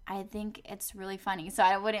think it's really funny. So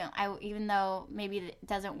even though maybe it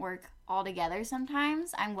doesn't work all together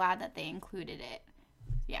sometimes, I'm glad that they included it.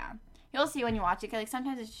 Yeah. You'll see when you watch it, 'cause like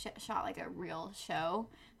sometimes it's shot like a real show,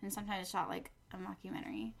 and sometimes it's shot like a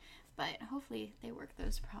mockumentary. But hopefully they work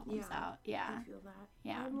those problems out. Yeah. I feel that.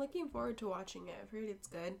 Yeah. I'm looking forward to watching it. I've heard it's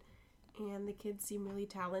good. And the kids seem really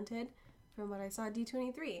talented from what I saw at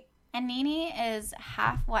D23. And Nene is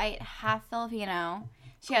half white, half Filipino.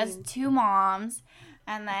 She has 2 moms.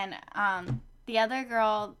 And then the other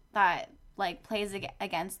girl that like plays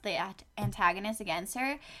against the antagonist against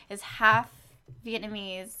her is half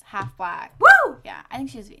Vietnamese, half black. Woo! Yeah, I think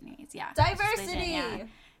she's Vietnamese. Yeah. Diversity! Blasian, yeah.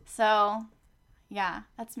 So, yeah,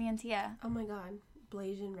 that's me and Tia. Oh my god.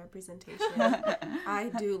 Blasian representation. I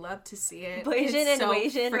do love to see it. Blasian It's and so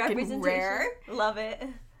Asian freaking representation. rare. Love it.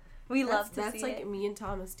 We love to That's see like it. me and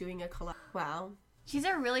Thomas doing a collab. Wow. She's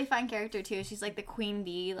a really fun character too. She's like the queen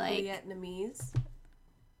bee, like Vietnamese.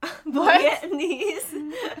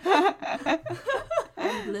 Vietnamese.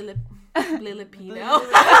 Lilipino.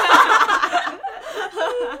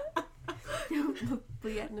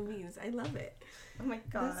 Vietnamese. I love it. Oh my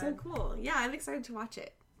god. That's so cool. Yeah, I'm excited to watch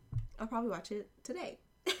it. I'll probably watch it today.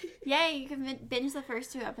 Yay, you can binge the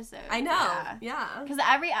first 2 episodes. I know. Yeah. Because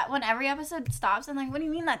when every episode stops, I'm like, what do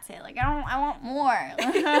you mean that's it? Like, I want more.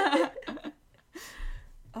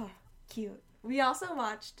 Oh, cute. We also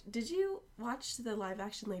watched. Did you watch the live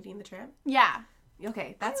action Lady and the Tramp? Yeah.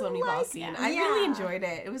 Okay, that's one we've all seen. it. I really Yeah. enjoyed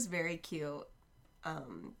it. It was very cute. 10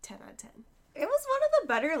 out of 10. It was one of the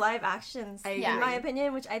better live actions, I in agree. my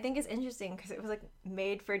opinion, which I think is interesting because it was like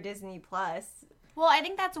made for Disney Plus. Well, I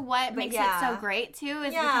think that's what makes it yeah. so great too,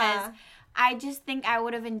 is Yeah. because I just think I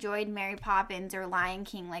would have enjoyed Mary Poppins or Lion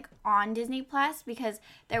King like on Disney Plus, because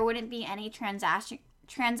there wouldn't be any transaction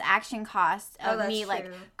cost of that's me like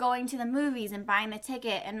true. going to the movies and buying the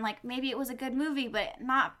ticket, and like maybe it was a good movie but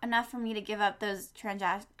not enough for me to give up those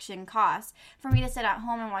transaction costs for me to sit at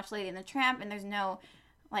home and watch Lady and the Tramp, and there's no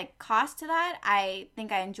like cost to that. I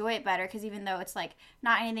think I enjoy it better because even though it's like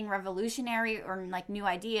not anything revolutionary or like new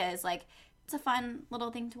ideas, like it's a fun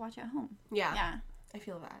little thing to watch at home. Yeah. Yeah. I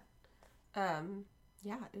feel that.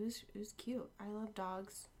 Yeah, it was cute. I love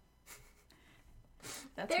dogs.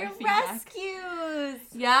 That's They're my feedback. rescues!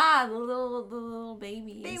 Yeah, the little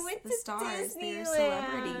babies. They went the to stars. They're Disneyland.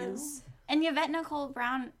 celebrities. And Yvette Nicole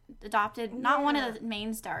Brown adopted not one of the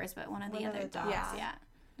main stars, but one of the One of other the dogs. dogs. Yeah.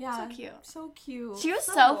 Yeah, So cute. So cute. She was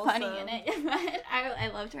So so funny wholesome. in it. I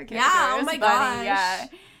loved her character. Yeah, It oh was my funny. gosh. Yeah.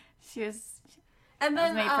 She was. And That was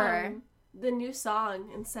then made for her. the new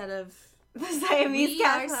song instead of The Siamese "We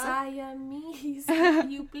are cats. huh? Siamese, if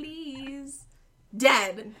you please."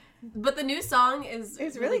 Dead. But the new song is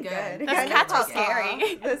It's really good. Those Kinda cats are popped off.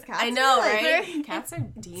 scary. Those cats I know, are, like, right? they're- Cats are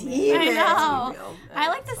demons. Demons. I know. Let's be real. I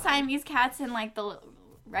like the That's fine. Siamese cats in like the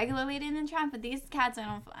regular Lady and the Tramp, but these cats I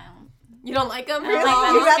don't. You don't like them? I don't like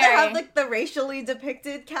them. You'd rather Scary. have like the racially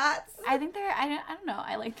depicted cats. I think they're. I don't know.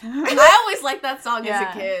 I like them. I always liked that song Yeah.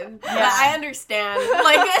 as a kid. But Yeah. I understand.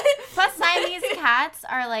 Like, Plus, Siamese cats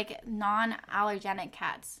are like non-allergenic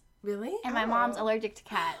cats, really? and my mom's Oh. allergic to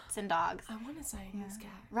cats and dogs. I want a Siamese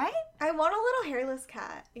cat. Right? I want a little hairless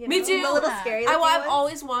cat. You know? Me too. The little scary looking I've ones.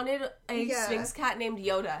 always wanted a Yeah. Sphinx cat named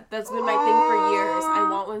Yoda. That's been my thing for years. I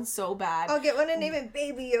want one so bad. I'll get one and name it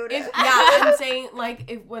Baby Yoda. If, yeah, I'm saying, like,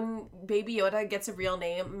 if when Baby Yoda gets a real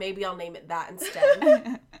name, maybe I'll name it that instead.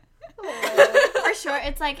 Aw. For sure,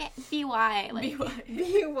 it's like BY. Like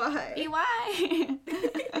B.Y. BY.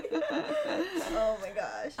 Oh my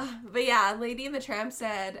gosh. But yeah, Lady and the Tramp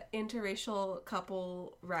said interracial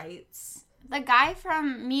couple rights. The guy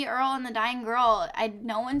from Me, Earl, and the Dying Girl,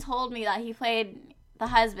 no one told me that he played the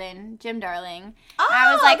husband, Jim Darling.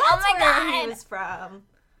 I was like, oh that's my where God. he was from.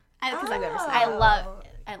 Because Oh.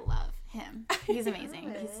 I love him. He's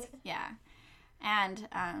amazing. Love He's, it. yeah. And,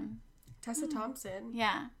 Tessa Thompson.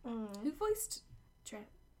 yeah. Mm. Who voiced Tramp?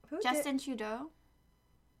 Who did- Justin Trudeau.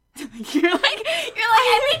 you're like,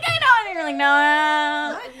 I think I know, and you're like,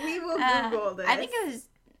 no. We will Google this. I think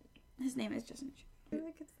his name is Justin Trudeau. I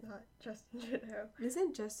think it's not Justin Trudeau.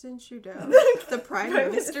 Isn't Justin Trudeau the Prime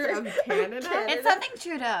Minister of Canada? It's something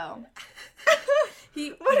Trudeau.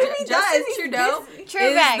 Justin Trudeau Trudex.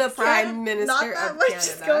 is the Prime Minister Not that of much Canada.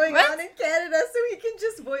 is going on in Canada, so he can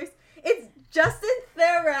just voice. It's Justin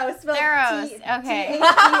Theroux, spelled Theroux, okay.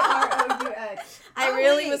 Theroux. I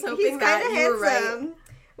really was hoping that you were right. handsome.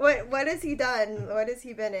 What has he done? What has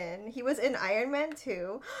he been in? He was in Iron Man 2.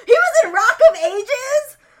 He was in Rock of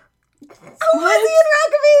Ages? Who was he in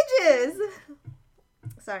Rock of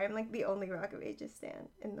Ages? Sorry, I'm like the only Rock of Ages stan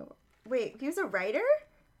in the world. Wait, he was a writer?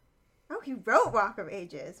 Oh, he wrote Rock of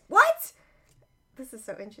Ages. What? This is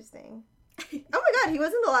so interesting. Oh my god, he was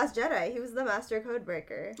in The Last Jedi. He was the Master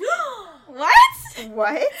Codebreaker. What?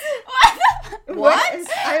 What? What?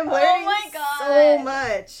 I'm learning Oh my God. so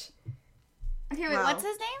much. Okay, wait, Wow. what's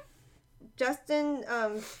his name? Justin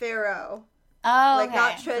Theroux. Oh, Like, okay.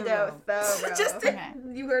 not Trudeau, Thoreau. Thoreau. Justin, Okay.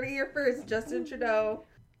 you heard it here first. Justin Trudeau.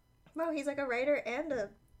 Wow, he's like a writer and a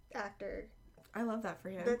actor. I love that for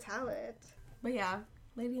him. The talent. But yeah,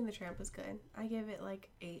 Lady and the Tramp was good. I give it like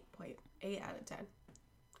 8.8 out of 10.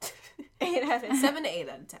 8 out of 10. 7 to 8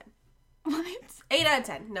 out of 10. What? 8 out of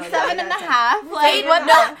 10. No, 7 and a 8 out of 10. half? Like, Eight- what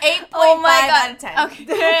no, the? 8.5 Oh my God. out of 10.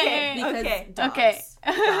 Okay. Because Okay. dogs. Okay.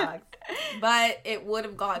 Dogs. But it would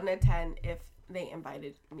have gotten a 10 if they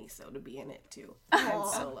invited Miso to be in it too. And Aw.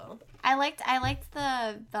 Solo. I liked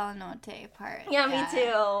the Belnote part. Yeah, me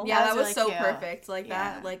too. Yeah, that was was really so cute. perfect. Like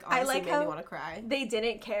Yeah. that, like I honestly like made how- me want to cry. They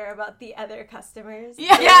didn't care about the other customers.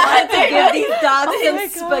 Yeah. They wanted to give these dogs Oh some my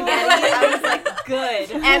spaghetti. God. I was like,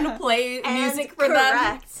 good. And play And music for them.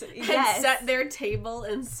 correct. And Yes. set their table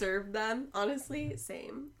and serve them. Honestly,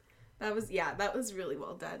 same. That was really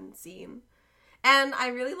well done scene. And I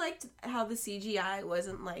really liked how the CGI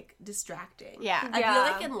wasn't like distracting. Yeah. I Yeah. feel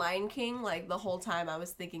like in Lion King, like the whole time I was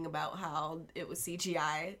thinking about how it was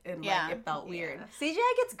CGI and Yeah. like it felt weird.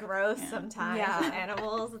 CGI gets gross sometimes Yeah. with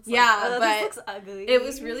animals. It's Yeah, like, oh, but this looks ugly. It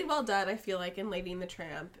was really well done, I feel like, in Lady and the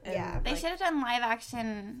Tramp. And, Yeah. They like, should have done live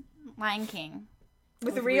action Lion King.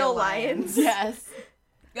 with with real real lions. Yes.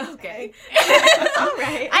 Okay. All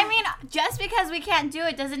right. I mean, just because we can't do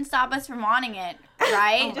it doesn't stop us from wanting it,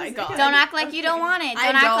 right? Oh my God. Don't act like you don't want it. I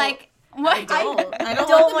Don't act don't. like what? I don't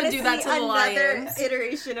want wanna them to do that see to the another lions.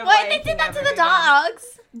 iteration of What? Lion They King did that to ever the again.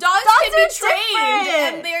 dogs. Dogs Dogs can be are trained,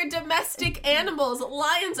 different. and they're domestic animals.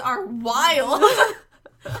 Lions are wild.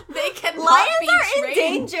 They cannot Lions be are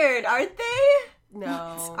trained. endangered, aren't they?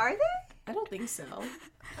 No, Are they? I don't think so.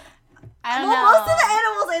 I don't Well, know. most of the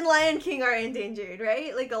animals in Lion King are endangered,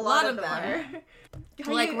 right? Like a lot of them are. Like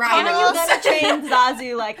How are you rhinos. gonna train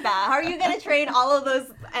Zazu like that? How are you gonna train all of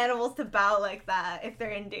those animals to bow like that if they're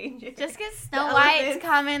endangered? Just because Snow The White's elephants.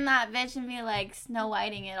 come in that bitch and be like Snow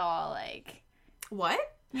Whiting it all, like, What?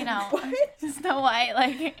 you know, What? Snow White,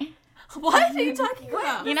 like, What are you talking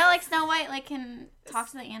about? you know, like Snow White, like, can talk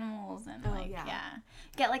to the animals and, Oh, like, yeah.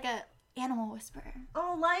 get like a animal whisperer.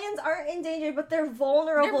 Oh, lions aren't endangered, but they're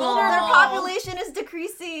vulnerable. They're vulnerable. Their population is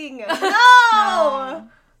decreasing. No! No.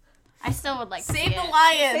 I still would like to Save see the it.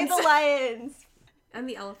 lions. Save the lions. And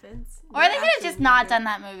the elephants. Or they could have just not done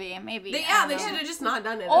that movie, maybe. They, I yeah, don't they know. should have just not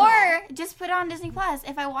done it. Or just put it on Disney Plus.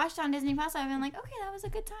 If I watched it on Disney Plus, I'd been like, okay, that was a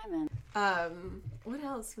good time. And What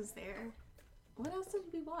else was there? What else did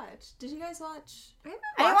we watch? Did you guys watch? I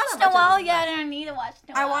didn't watch Noelle yet, and I need to watch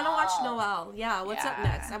Noelle. I want to watch Noelle. Yeah, what's up Yeah.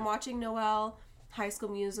 next? I'm watching Noelle, High School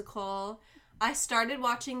Musical. I started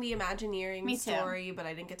watching the Imagineering Me too. story, but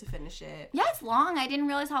I didn't get to finish it. Yeah, it's long. I didn't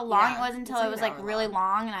realize how long Yeah, it was until it's it like was an like hour really long.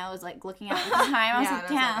 long, and I was like looking at the time. I was Yeah, like,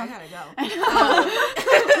 and damn. I gotta go.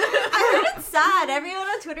 I heard it's sad. Everyone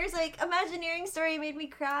on Twitter's like, Imagineering story made me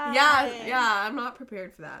cry. Yeah, I'm not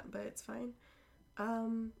prepared for that, but it's fine.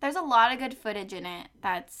 There's a lot of good footage in it.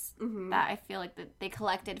 That's Mhm. that I feel like that they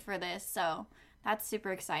collected for this, so that's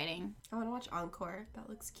super exciting. I want to watch Encore. That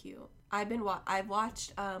looks cute. I've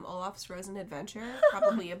watched Olaf's Frozen Adventure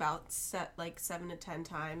probably about 7 to 10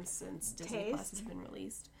 times since Disney Plus has been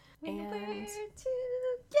released. We're And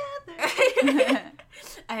together.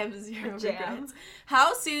 I have zero Jam. regrets.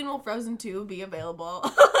 How soon will Frozen 2 be available?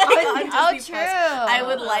 on Oh, Disney true. Plus? I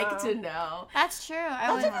would like to know. That's true. I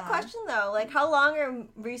That's would. a good question though. Like, how long are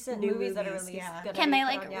recent New movies that are movies, released? yeah. Gonna Can be they put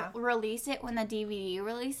like on? Yeah. release it when the DVD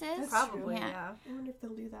releases? Probably, Yeah. yeah. I wonder if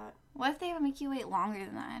they'll do that. What if they make you wait longer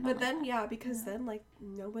than that? I don't But like then, that. yeah, because then, like,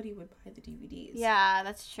 nobody would buy the DVDs. Yeah,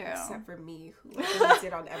 that's true. Except for me, who needs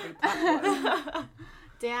it on every platform.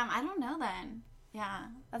 Damn, I don't know then. Yeah,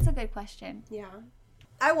 that's a good question. Yeah.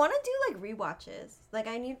 I want to do like rewatches. Like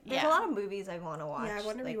there's Yeah. a lot of movies I want to watch. Yeah, I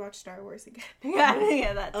want to like, rewatch Star Wars again.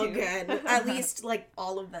 yeah, that too. Again. At least, like,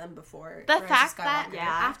 all of them before. The Rise of fact that Skywalker. Yeah.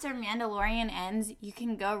 after Mandalorian ends, you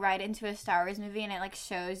can go right into a Star Wars movie and it like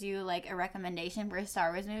shows you like a recommendation for a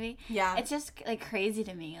Star Wars movie. Yeah. It's just like crazy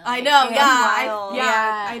to me. I Like, know, it's yeah. wild.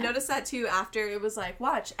 Yeah. I noticed that too after it was like,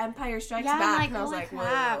 watch Empire Strikes Yeah, Back. I'm like, and I was holy like,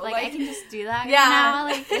 crap. whoa. Like, I can just do that Yeah. now.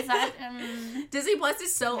 Like, is that... Disney Plus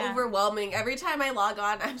is so Yeah. overwhelming. Every time I log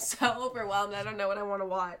on, I'm so overwhelmed. I don't know what I want to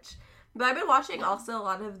watch. But I've been watching also a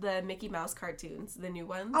lot of the Mickey Mouse cartoons, the new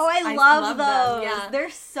ones. Oh, I love those. them. Yeah. They're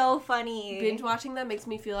so funny. Binge watching them makes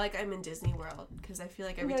me feel like I'm in Disney World because I feel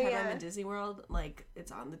like every No, time yeah. I'm in Disney World, like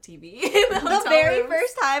it's on the TV. The very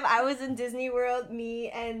first time I was in Disney World, me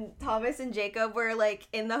and Thomas and Jacob were like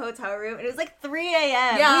in the hotel room, and it was like 3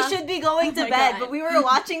 a.m. Yeah. We should be going to my bed, God. but we were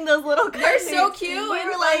watching those little They're cartoons. so cute We and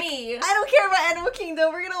were like, funny. I don't care about Animal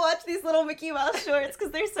Kingdom. We're gonna watch these little Mickey Mouse shorts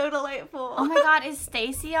because they're so delightful. Oh my god, is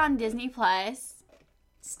Stacy on Disney Plus?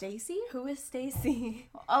 Stacy? Who is Stacy?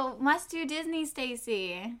 Oh, Must Do Disney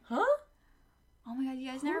Stacy. Huh? Oh my god, you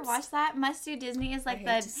guys never Who's- watched that? Must Do Disney is like I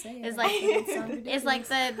the hate to say it. is like It sounded is like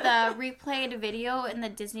the replayed video in the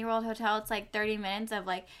Disney World Hotel. It's like 30 minutes of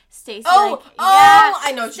like Stacy. Oh, like,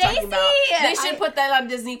 I know what you're talking about. Stacey! They should put that on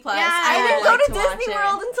Disney Plus. Yeah. I would didn't like go to watch Disney it.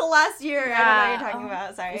 World until last year. I don't know Yeah. what you're talking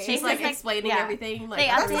about. Sorry. She's Stacey's like like- explaining yeah. everything. Like, They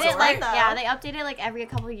that's update it resort, like though. yeah, they update it like every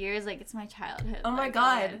couple of years. Like it's my childhood. Oh my like,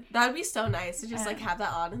 god, that would be so nice to just like Yeah. have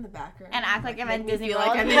that on in the background And act like I'm make at me Disney feel World.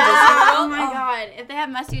 Like I'm in Yeah. Disney Oh World. my god! If they have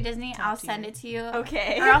Must Do Disney, Talk I'll to send you. it to you.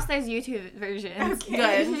 Okay. Or else there's YouTube versions.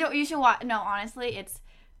 Okay. Good. You should watch. No, honestly, it's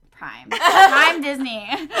Prime. Prime Disney.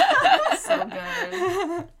 So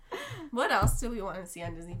good. What else do we want to see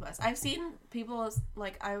on Disney Plus? I've seen people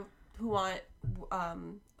like who want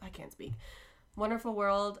I can't speak. Wonderful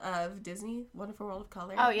World of Disney, Wonderful World of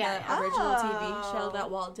Color. Oh, yeah, the yeah. original TV Oh. show that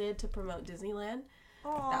Walt did to promote Disneyland.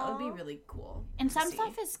 That would be Aw. really cool. And to some see.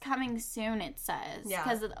 stuff is coming soon. It says Yeah.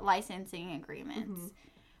 because of the licensing agreements. Mhm.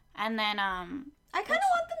 And then I kind of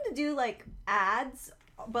want them to do like ads,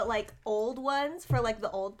 but like old ones for like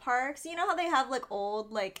the old parks. You know how they have like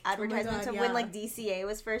old like advertisements God, of when yeah. like DCA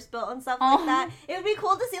was first built and stuff Oh. like that. It would be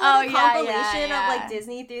cool to see Oh, like a yeah, compilation yeah. of like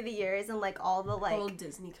Disney through the years and like all the like Old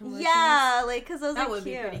Disney commercials. yeah, like because those That are would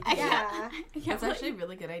be cute. pretty I cool. Yeah. can't That's actually a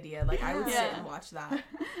really good idea. Like I would sit Yeah. and watch that.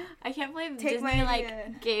 I can't believe Take Disney my like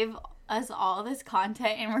idea. gave us all this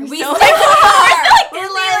content and we're We still still like, are! we're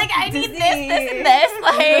still like Disney, We're like I need Disney. this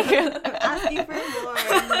like I'm asking for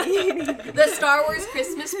more. The Star Wars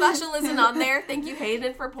Christmas special isn't on there. Thank you,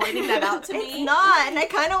 Hayden, for pointing that out to It's me. not, and I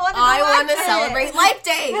kind of want to. I want to watch it. celebrate Life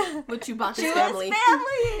Day with Chewbacca's Chewbacca's family.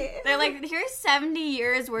 family. They're like, here's 70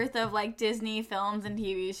 years worth of like Disney films and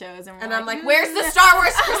TV shows, and, we're And I'm like, where's the Star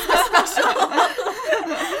Wars Christmas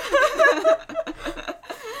special?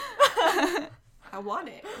 I want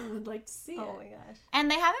it. I would like to see Oh my it. gosh.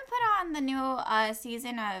 And they haven't put on the new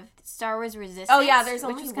season of Star Wars Resistance. Oh yeah, there's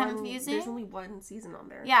which only is one. confusing. There's only one season on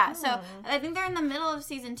there. Yeah, so Oh. I think they're in the middle of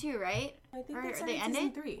season 2, right? I think Or that's they season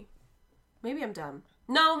ended? 3. Maybe I'm dumb.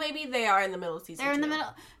 No, maybe they are in the middle of season. They're in the 2.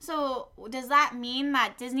 middle. So does that mean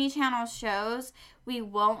that Disney Channel shows we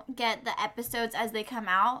won't get the episodes as they come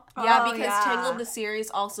out? Yeah, Oh, because yeah. Tangled the series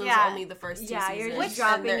also Yeah. is only the first 2 Yeah, seasons. you're Which- just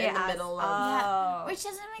dropping and they're it in the as, middle of. Oh. Which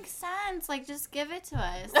doesn't make sense. Like, just give it to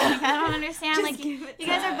us. Like, I don't understand. Just like, give it you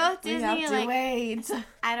to guys are us. both Disney. Like, wait.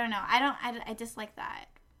 I don't know. I dislike that.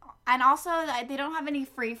 And also, they don't have any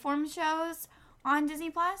freeform shows on Disney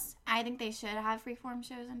Plus. I think they should have freeform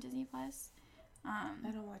shows on Disney Plus. I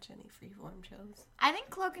don't watch any freeform shows. I think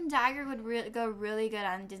Cloak and Dagger would go really good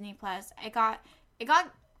on Disney Plus. It got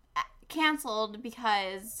canceled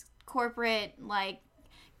because corporate, like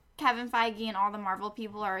Kevin Feige and all the Marvel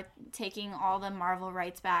people are taking all the Marvel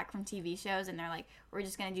rights back from TV shows, and they're like, we're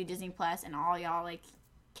just gonna do Disney Plus, and all y'all like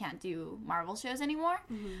can't do Marvel shows anymore.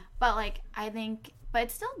 But like, I think, but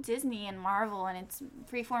it's still Disney and Marvel, and it's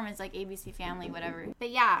freeform is like ABC Family, whatever.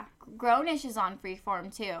 But yeah, Grownish is on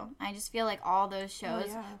freeform too. I just feel like all those shows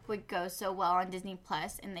yeah. would go so well on Disney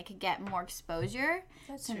Plus, and they could get more exposure.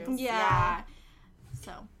 That's since- true. Yeah.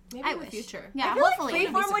 So Maybe I in the wish. future. Yeah, I feel hopefully. like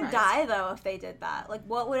I'd be Freeform would die surprised. though if they did that. Like,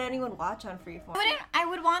 what would anyone watch on Freeform? I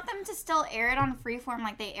would want them to still air it on Freeform,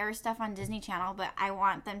 like they air stuff on Disney Channel, but I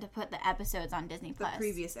want them to put the episodes on Disney The Plus.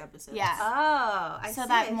 previous episodes. Yeah. Oh, I so see,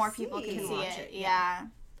 that I more people see. can see watch it. it, Yeah.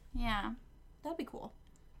 Yeah. That'd be cool.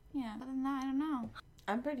 Yeah. Other than that, I don't know.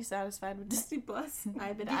 I'm pretty satisfied with Disney Plus.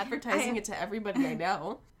 I've been advertising it to everybody I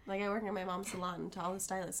know. Like, I work in my mom's salon, and to all the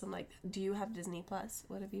stylists, I'm like, do you have Disney Plus?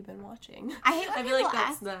 What have you been watching? I hate when I feel like people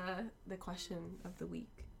that's ask. the question of the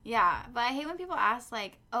week. Yeah, but I hate when people ask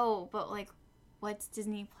like, "Oh, but like, what's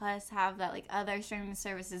Disney Plus have that like other streaming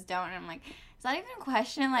services don't? And I'm like, is that even a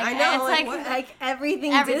question? Like, I know, it's like, like what? Like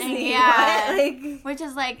everything Everything, Disney. yeah. What? Like, which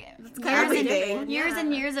is like everything. years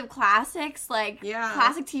and years of classics, like Yeah.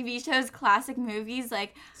 classic TV shows, classic movies,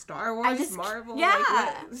 like Star Wars, just- Marvel. yeah.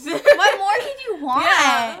 Like, what more could you want?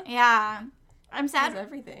 Yeah. Yeah. I'm That's sad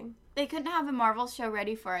everything. they couldn't have a Marvel show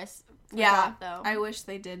ready for us. For Yeah, that, though. I wish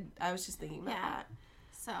they did. I was just thinking about Yeah. that.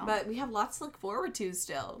 So But we have lots to look forward to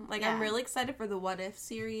still. Like, I'm Yeah. really excited for the What If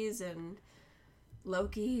series and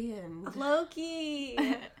Loki and Loki.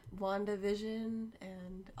 WandaVision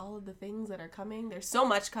and all of the things that are coming. There's so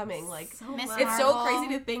much coming. Like, So Miss much. it's so Marvel.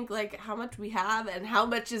 crazy to think, like, how much we have and how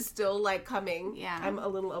much is still, like, coming. Yeah. I'm a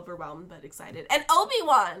little overwhelmed, but excited. And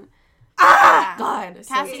Obi-Wan! Yeah. God.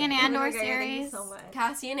 so Cassian excited. Andor Oh my God, thank you series. so much.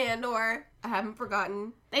 Cassian Andor. I haven't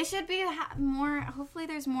forgotten. They should be more. Hopefully,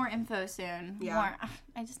 there's more info soon. Yeah. More.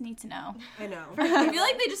 I just need to know. I know. I feel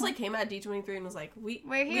like they just, like, came out of D23 and was like, We're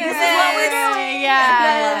This here. is what we're doing.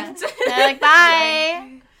 Yeah. And then left. They're like,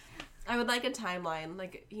 bye. I would like a timeline.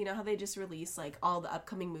 Like, you know how they just release, like, all the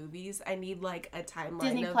upcoming movies? I need, like, a timeline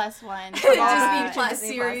Disney of Plus one. Disney Yeah. Plus Disney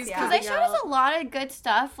series Plus, yeah. Because coming they showed us out. a lot of good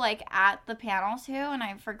stuff, like, at the panel, too, and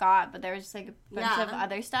I forgot, but there was just, like, a bunch Yeah. of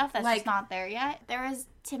other stuff that's Like- just not there yet. There was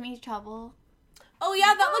Timmy Trouble, Oh,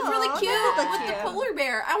 yeah, that looks really Oh, cute that looks with the cute. polar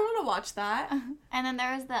bear. I want to watch that. and then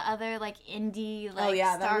there was the other, like, indie, like, Oh,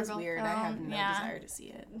 yeah, that was Stargirl weird. I have film. no Yeah. desire to see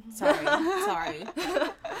it. Sorry.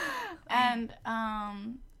 And,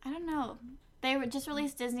 I don't know. They just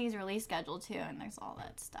released Disney's release schedule, too, and there's all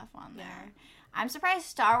that stuff on there. Yeah. I'm surprised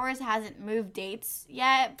Star Wars hasn't moved dates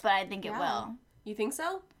yet, but I think it Yeah. will. You think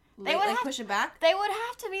so? They would like, have- push it back? They would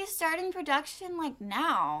have to be starting production, like,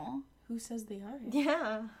 now. Who says they aren't?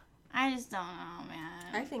 Yeah. I just don't know,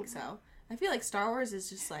 man. I think so. I feel like Star Wars is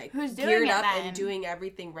just, like, Who's doing geared it up then? and doing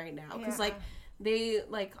everything right now. Because, Yeah. like, they,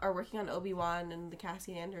 like, are working on Obi-Wan and the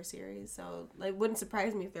Cassian Andor series. So, like, wouldn't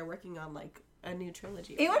surprise me if they're working on, like, a new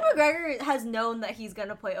trilogy. Ewan right now. McGregor has known that he's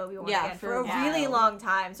gonna play Obi-Wan Yeah, again for for a a really while. long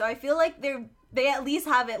time. So I feel like they at least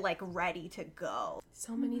have it like ready to go.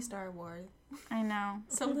 So many Star Wars. I know.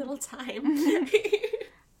 So little time.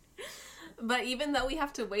 But even though we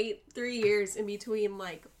have to wait 3 years in between,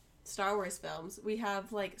 like, Star Wars films, we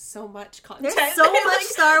have, like, so much content. There's so much Like,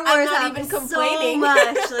 Star Wars. I'm not happening, even complaining. So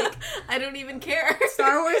much. Like I don't even care.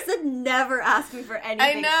 Star Wars would never ask me for I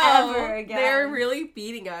anything know. ever again. They're really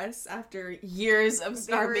beating us after years of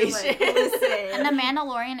They were starvation. like, listen. And the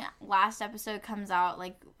Mandalorian last episode comes out,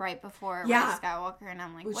 like, right before Yeah. Rise of Skywalker, and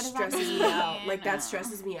I'm like, Which what does that stresses mean? me out. Like, that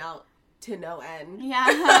stresses me out to no end. Yeah.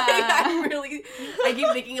 I keep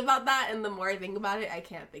thinking about that, and the more I think about it, I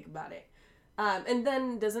can't think about it. And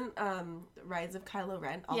then doesn't Rise of Kylo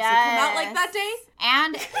Ren also come out like that day?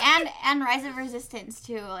 And Rise of Resistance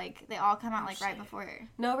too. Like they all come out like right before.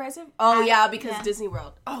 No Rise of. Oh yeah, because yeah. Disney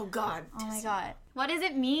World. Oh God. Oh my Disney. god. What does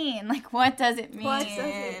it mean? Like what does it mean? What does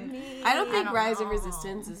it mean? I don't think don't Rise of know.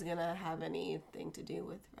 Resistance is gonna have anything to do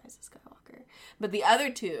with Rise of Skywalker, but the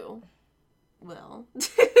other two will.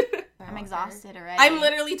 I'm exhausted already. I'm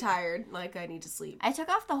literally tired. Like I need to sleep. I took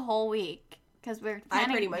off the whole week because we're I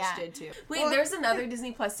planning, pretty much yeah. did too. Wait, Well- there's another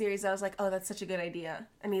Disney Plus series. I was like, oh, that's such a good idea.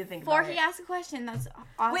 I need to think Before about he it. asked a question, that's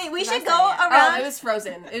awesome. Wait, we the should best go idea. around. Oh, it was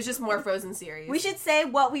Frozen. It was just more Frozen series. We should say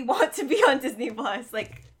what we want to be on Disney Plus,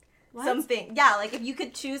 like What? something. Yeah, like if you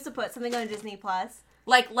could choose to put something on Disney Plus.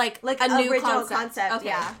 like Like a new original concept. concept, Okay.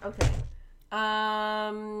 yeah. Okay.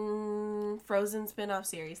 Frozen spin-off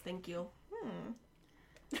series. Thank you.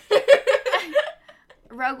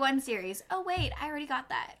 Rogue One series. Oh wait, I already got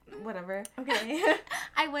that. Whatever. Okay.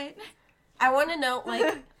 I went. I want to know,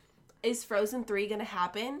 like, is Frozen 3 gonna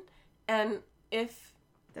happen? And if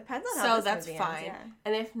Depends on how so, this that's movie fine. ends, yeah.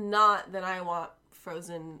 And if not, then I want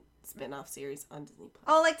Frozen spin-off series on Disney Plus.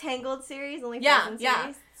 Oh, like Tangled series, only Yeah, Frozen yeah.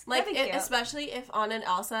 series. Like, That'd be cute. especially if Anna and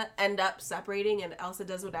Elsa end up separating and Elsa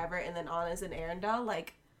does whatever and then Anna's in Arendelle,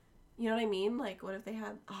 like, you know what I mean? Like, what if they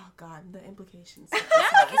had, oh god, the implications. And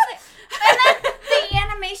then the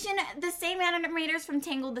animation, the same animators from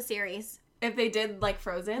Tangled the series. If they did, like,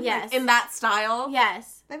 Frozen, like, Yes. in that style,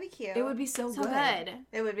 Yes. That'd be cute. it would be so So good. good.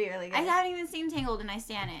 It would be really good. I haven't even seen Tangled and I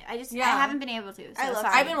stand it. I Yeah. haven't been able to. So I love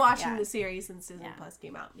sorry. I've been watching Yeah. the series since Disney Yeah. Plus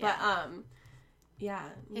came out. Yeah. But, yeah.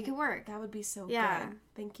 It could work. That would be so Yeah. good.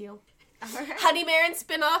 Thank you. Alright. Honey Marin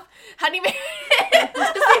spin-off. Honey Marin Disney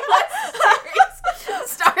Plus series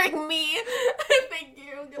starring me. Thank you.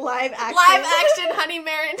 Live action. Live action Honey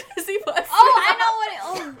Marin Disney Plus. Oh, I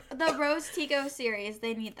know what it, the Rose Tico series.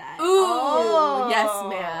 They need that. Ooh, Oh. yes,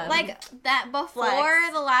 man. Like that before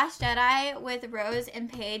Flex. The Last Jedi with Rose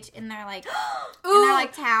and Paige in their like Ooh, in their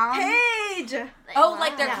like town. Paige.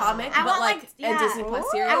 like their Yeah. comic, I but want, like like, a yeah. Disney Plus Ooh.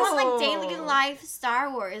 series. I want like Oh. daily life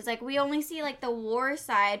Star Wars. Like we only see like the war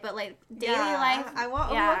side, but like daily life. I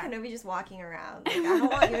want yeah. Obi-Wan Kenobi just walking around. Like, I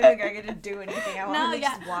don't want Ewan McGregor to do anything. I want No, him to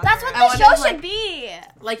yeah, just walk that's what around. I the want show him, should like- be.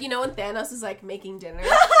 Like, you know when Thanos is like making dinner?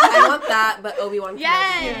 I want that, but Obi-Wan Kenobi.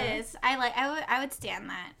 Yes, I would stand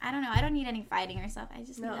that. I don't know. I don't need any fighting or stuff. I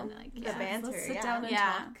just No. need them to like The yeah. banter. Let's sit yeah. down and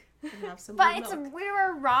Yeah. talk and have some But good it's milk. we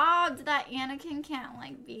were robbed that Anakin can't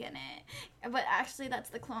like be in it. But actually, that's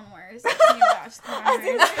the Clone Wars. Can you watch Clone As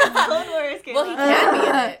soon as Wars? Clone Wars came Well, he out. can be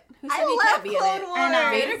in it. Who I said he love can't be in Clone it? Wars. I know.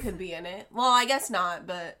 Vader could be in it. Well, I guess not,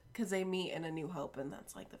 but because they meet in A New Hope, and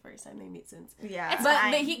that's like the first time they meet since. Yeah. It's But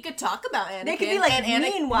fine. he could talk about Anakin. They could be like, and Anakin-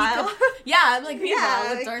 he meanwhile. could- yeah, like meanwhile Yeah,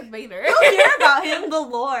 with like- Darth Vader. You'll hear about him, the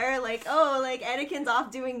lore. Like, oh, like Anakin's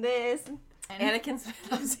off doing this. Anakin's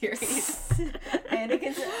spin-off series.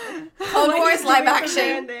 Anakin's Clone Wars live doing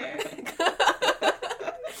action. some there.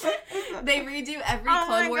 They redo every Oh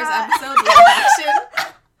Clone my Wars God. episode live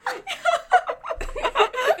action.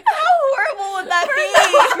 How horrible would that be?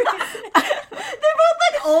 They're both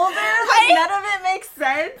like older. Like none of it makes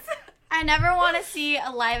sense. I never want to see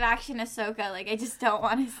a live action Ahsoka. Like I just don't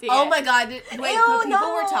want to see Oh it. my god! Wait, Ew, but people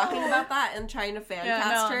no. were talking about that and trying to fan Yeah,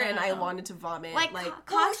 cast no, her, no, and no. I wanted to vomit. Like, Like,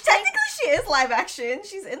 Well, cosplay. technically, she is live action.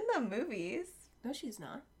 She's in the movies. no, she's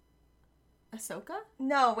not. Ahsoka?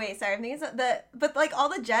 No, wait, sorry. I'm thinking but like all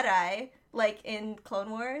the Jedi, like in Clone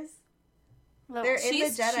Wars, they're in the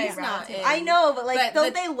She's- Jedi she's round not table. in. I know, but like, But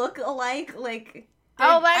don't the- they look alike? Like,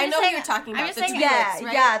 Oh, but I'm I just know who saying- you're talking I'm about. just The saying- twins, yeah,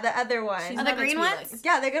 right? yeah, the other one. She's Oh, not the green Twi'leks. ones?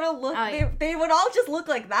 Yeah, they're gonna look. Oh, yeah. They would all just look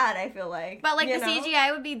like that. I feel like. But like you the know?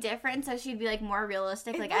 CGI would be different, so she'd be like more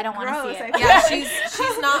realistic. It'd Like be I don't want to gross, see I it. feel Yeah, like.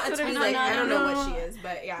 she's not a That's what I'm Twi'lek. saying. I don't know what No. she is,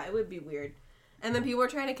 but yeah, it would be weird. And then people were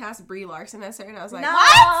trying to cast Brie Larson as her, and I was like,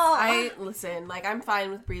 No. listen, like I'm fine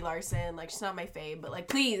with Brie Larson. Like she's not my fave, but like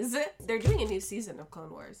please, they're doing a new season of Clone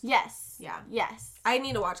Wars. Yes. Yeah, Yes. I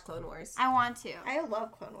need to watch Clone Wars. I want to. I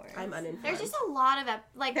love Clone Wars. I'm uninformed. There's just a lot of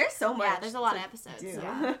like. There's so much Yeah, there's a lot to of episodes. do.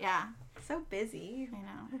 So, yeah, so busy. I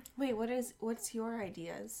know. Wait, what's your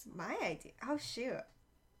ideas? My idea. Oh shoot,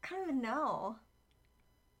 I don't even know.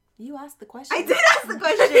 You asked the question. I did ask the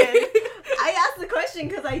question. I asked the question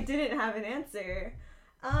because I didn't have an answer.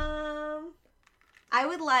 I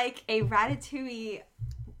would like a Ratatouille,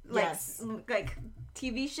 like Yes. like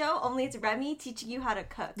TV show. Only it's Remy teaching you how to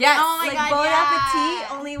cook. Yes, Oh my like God, Bon yeah.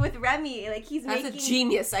 Appetit, only with Remy. Like he's that's making. a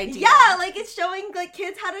genius idea. Yeah, like it's showing like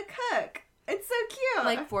kids how to cook. It's so cute.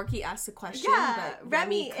 Like Forky asks a question, yeah, but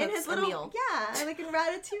Remy cooks in his a little meal. yeah, like in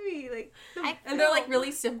Ratatouille, like And they're like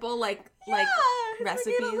really simple, like yeah, it's recipes,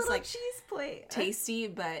 like, in a little like, cheese plate. tasty,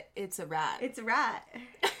 but it's a rat. It's a rat.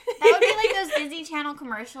 That would be like those Disney Channel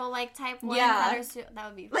commercial like type ones. Yeah. That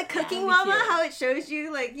would be Like yeah. Cooking be Mama, cute. how it shows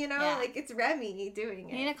you, like, you know, Yeah. like it's Remy doing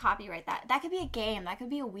You need it. to copyright that. That could be a game. That could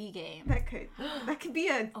be a Wii game. That could be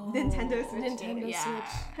a Oh, Nintendo Switch. Nintendo game.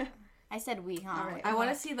 Yeah. I said Wii, huh? All right. I want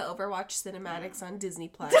to see the Overwatch cinematics on Disney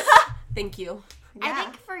Plus. Thank you. I Yeah.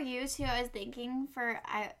 think for you too, I was thinking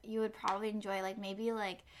you would probably enjoy like maybe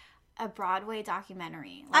like a Broadway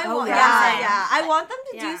documentary. Like, I want, yeah. yeah. I want them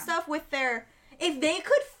to Yeah. do stuff with their. If they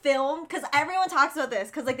could film, because everyone talks about this,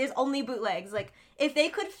 because like there's only bootlegs. Like if they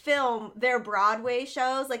could film their Broadway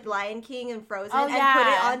shows, like Lion King and Frozen, Oh, and put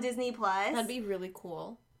yeah. it on Disney Plus, That'd be really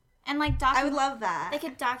cool. and like I would love that. They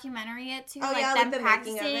could documentary it too, Oh, like yeah, like them the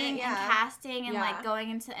making of it, practicing yeah. and casting and Yeah. like going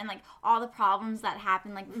into and like all the problems that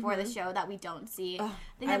happen like before the show that we don't see. Ugh,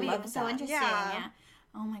 I think I that'd be love so that. interesting. Yeah. Yeah.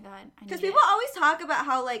 Oh my god. Because people always talk about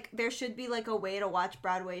how like there should be like a way to watch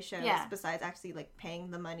Broadway shows Yeah. besides actually like paying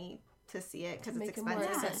the money to see it because it's Make it more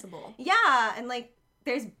expensive. accessible. Yeah, and like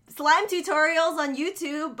there's slime tutorials on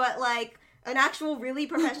YouTube, but like an actual really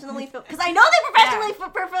professionally filmed. Because I know they professionally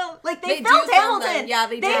film, like they They filmed do film Hamilton. them. Yeah,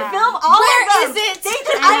 they do. film all Where of them. is it? They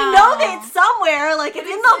just, I I know know. that it's somewhere. Like it's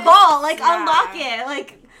It in the exists. vault. Like Yeah. unlock it.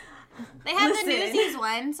 Like They have Listen. the Newsies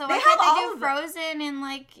one, so They I have bet they all do of them. Frozen and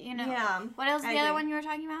like yeah, what else? I The other agree. one you were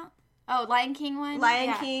talking about? Oh, Lion King one. Lion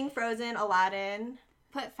Yeah. King, Frozen, Aladdin.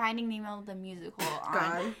 Put Finding Nemo the musical on.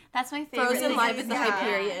 God. That's my favorite. Frozen thing. Live at the Yeah.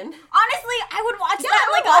 Hyperion. Honestly, I would watch Yeah, that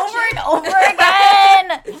I like would watch over and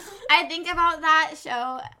over again. I think about that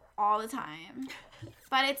show all the time.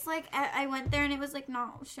 But it's like I went there and it was like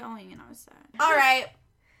not showing and I was sad. All right.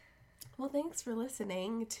 Well, thanks for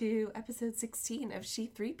listening to episode 16 of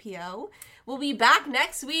She3PO. We'll be back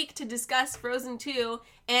next week to discuss Frozen 2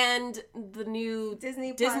 and the new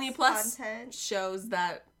Disney Plus content. shows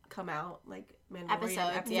that come out, like Mandalorian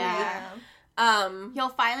Episodes, episode. yeah. You'll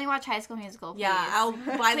finally watch High School Musical, please. Yeah,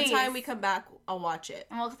 by the Please. time we come back, I'll watch it.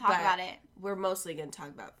 And we'll talk But about it. We're mostly going to talk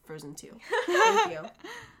about Frozen 2. Thank you.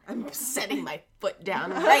 I'm setting my foot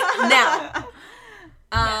down right now.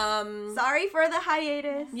 Sorry for the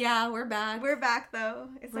hiatus. Yeah, we're back. We're back though.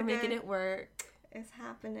 We're making it work. It's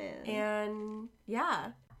happening. And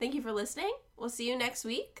yeah, thank you for listening. We'll see you next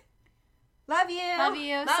week. Love you. Love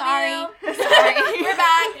you. Love Sorry. you. Sorry. We're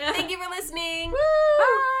back. Thank you for listening. Woo!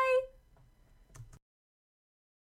 Bye.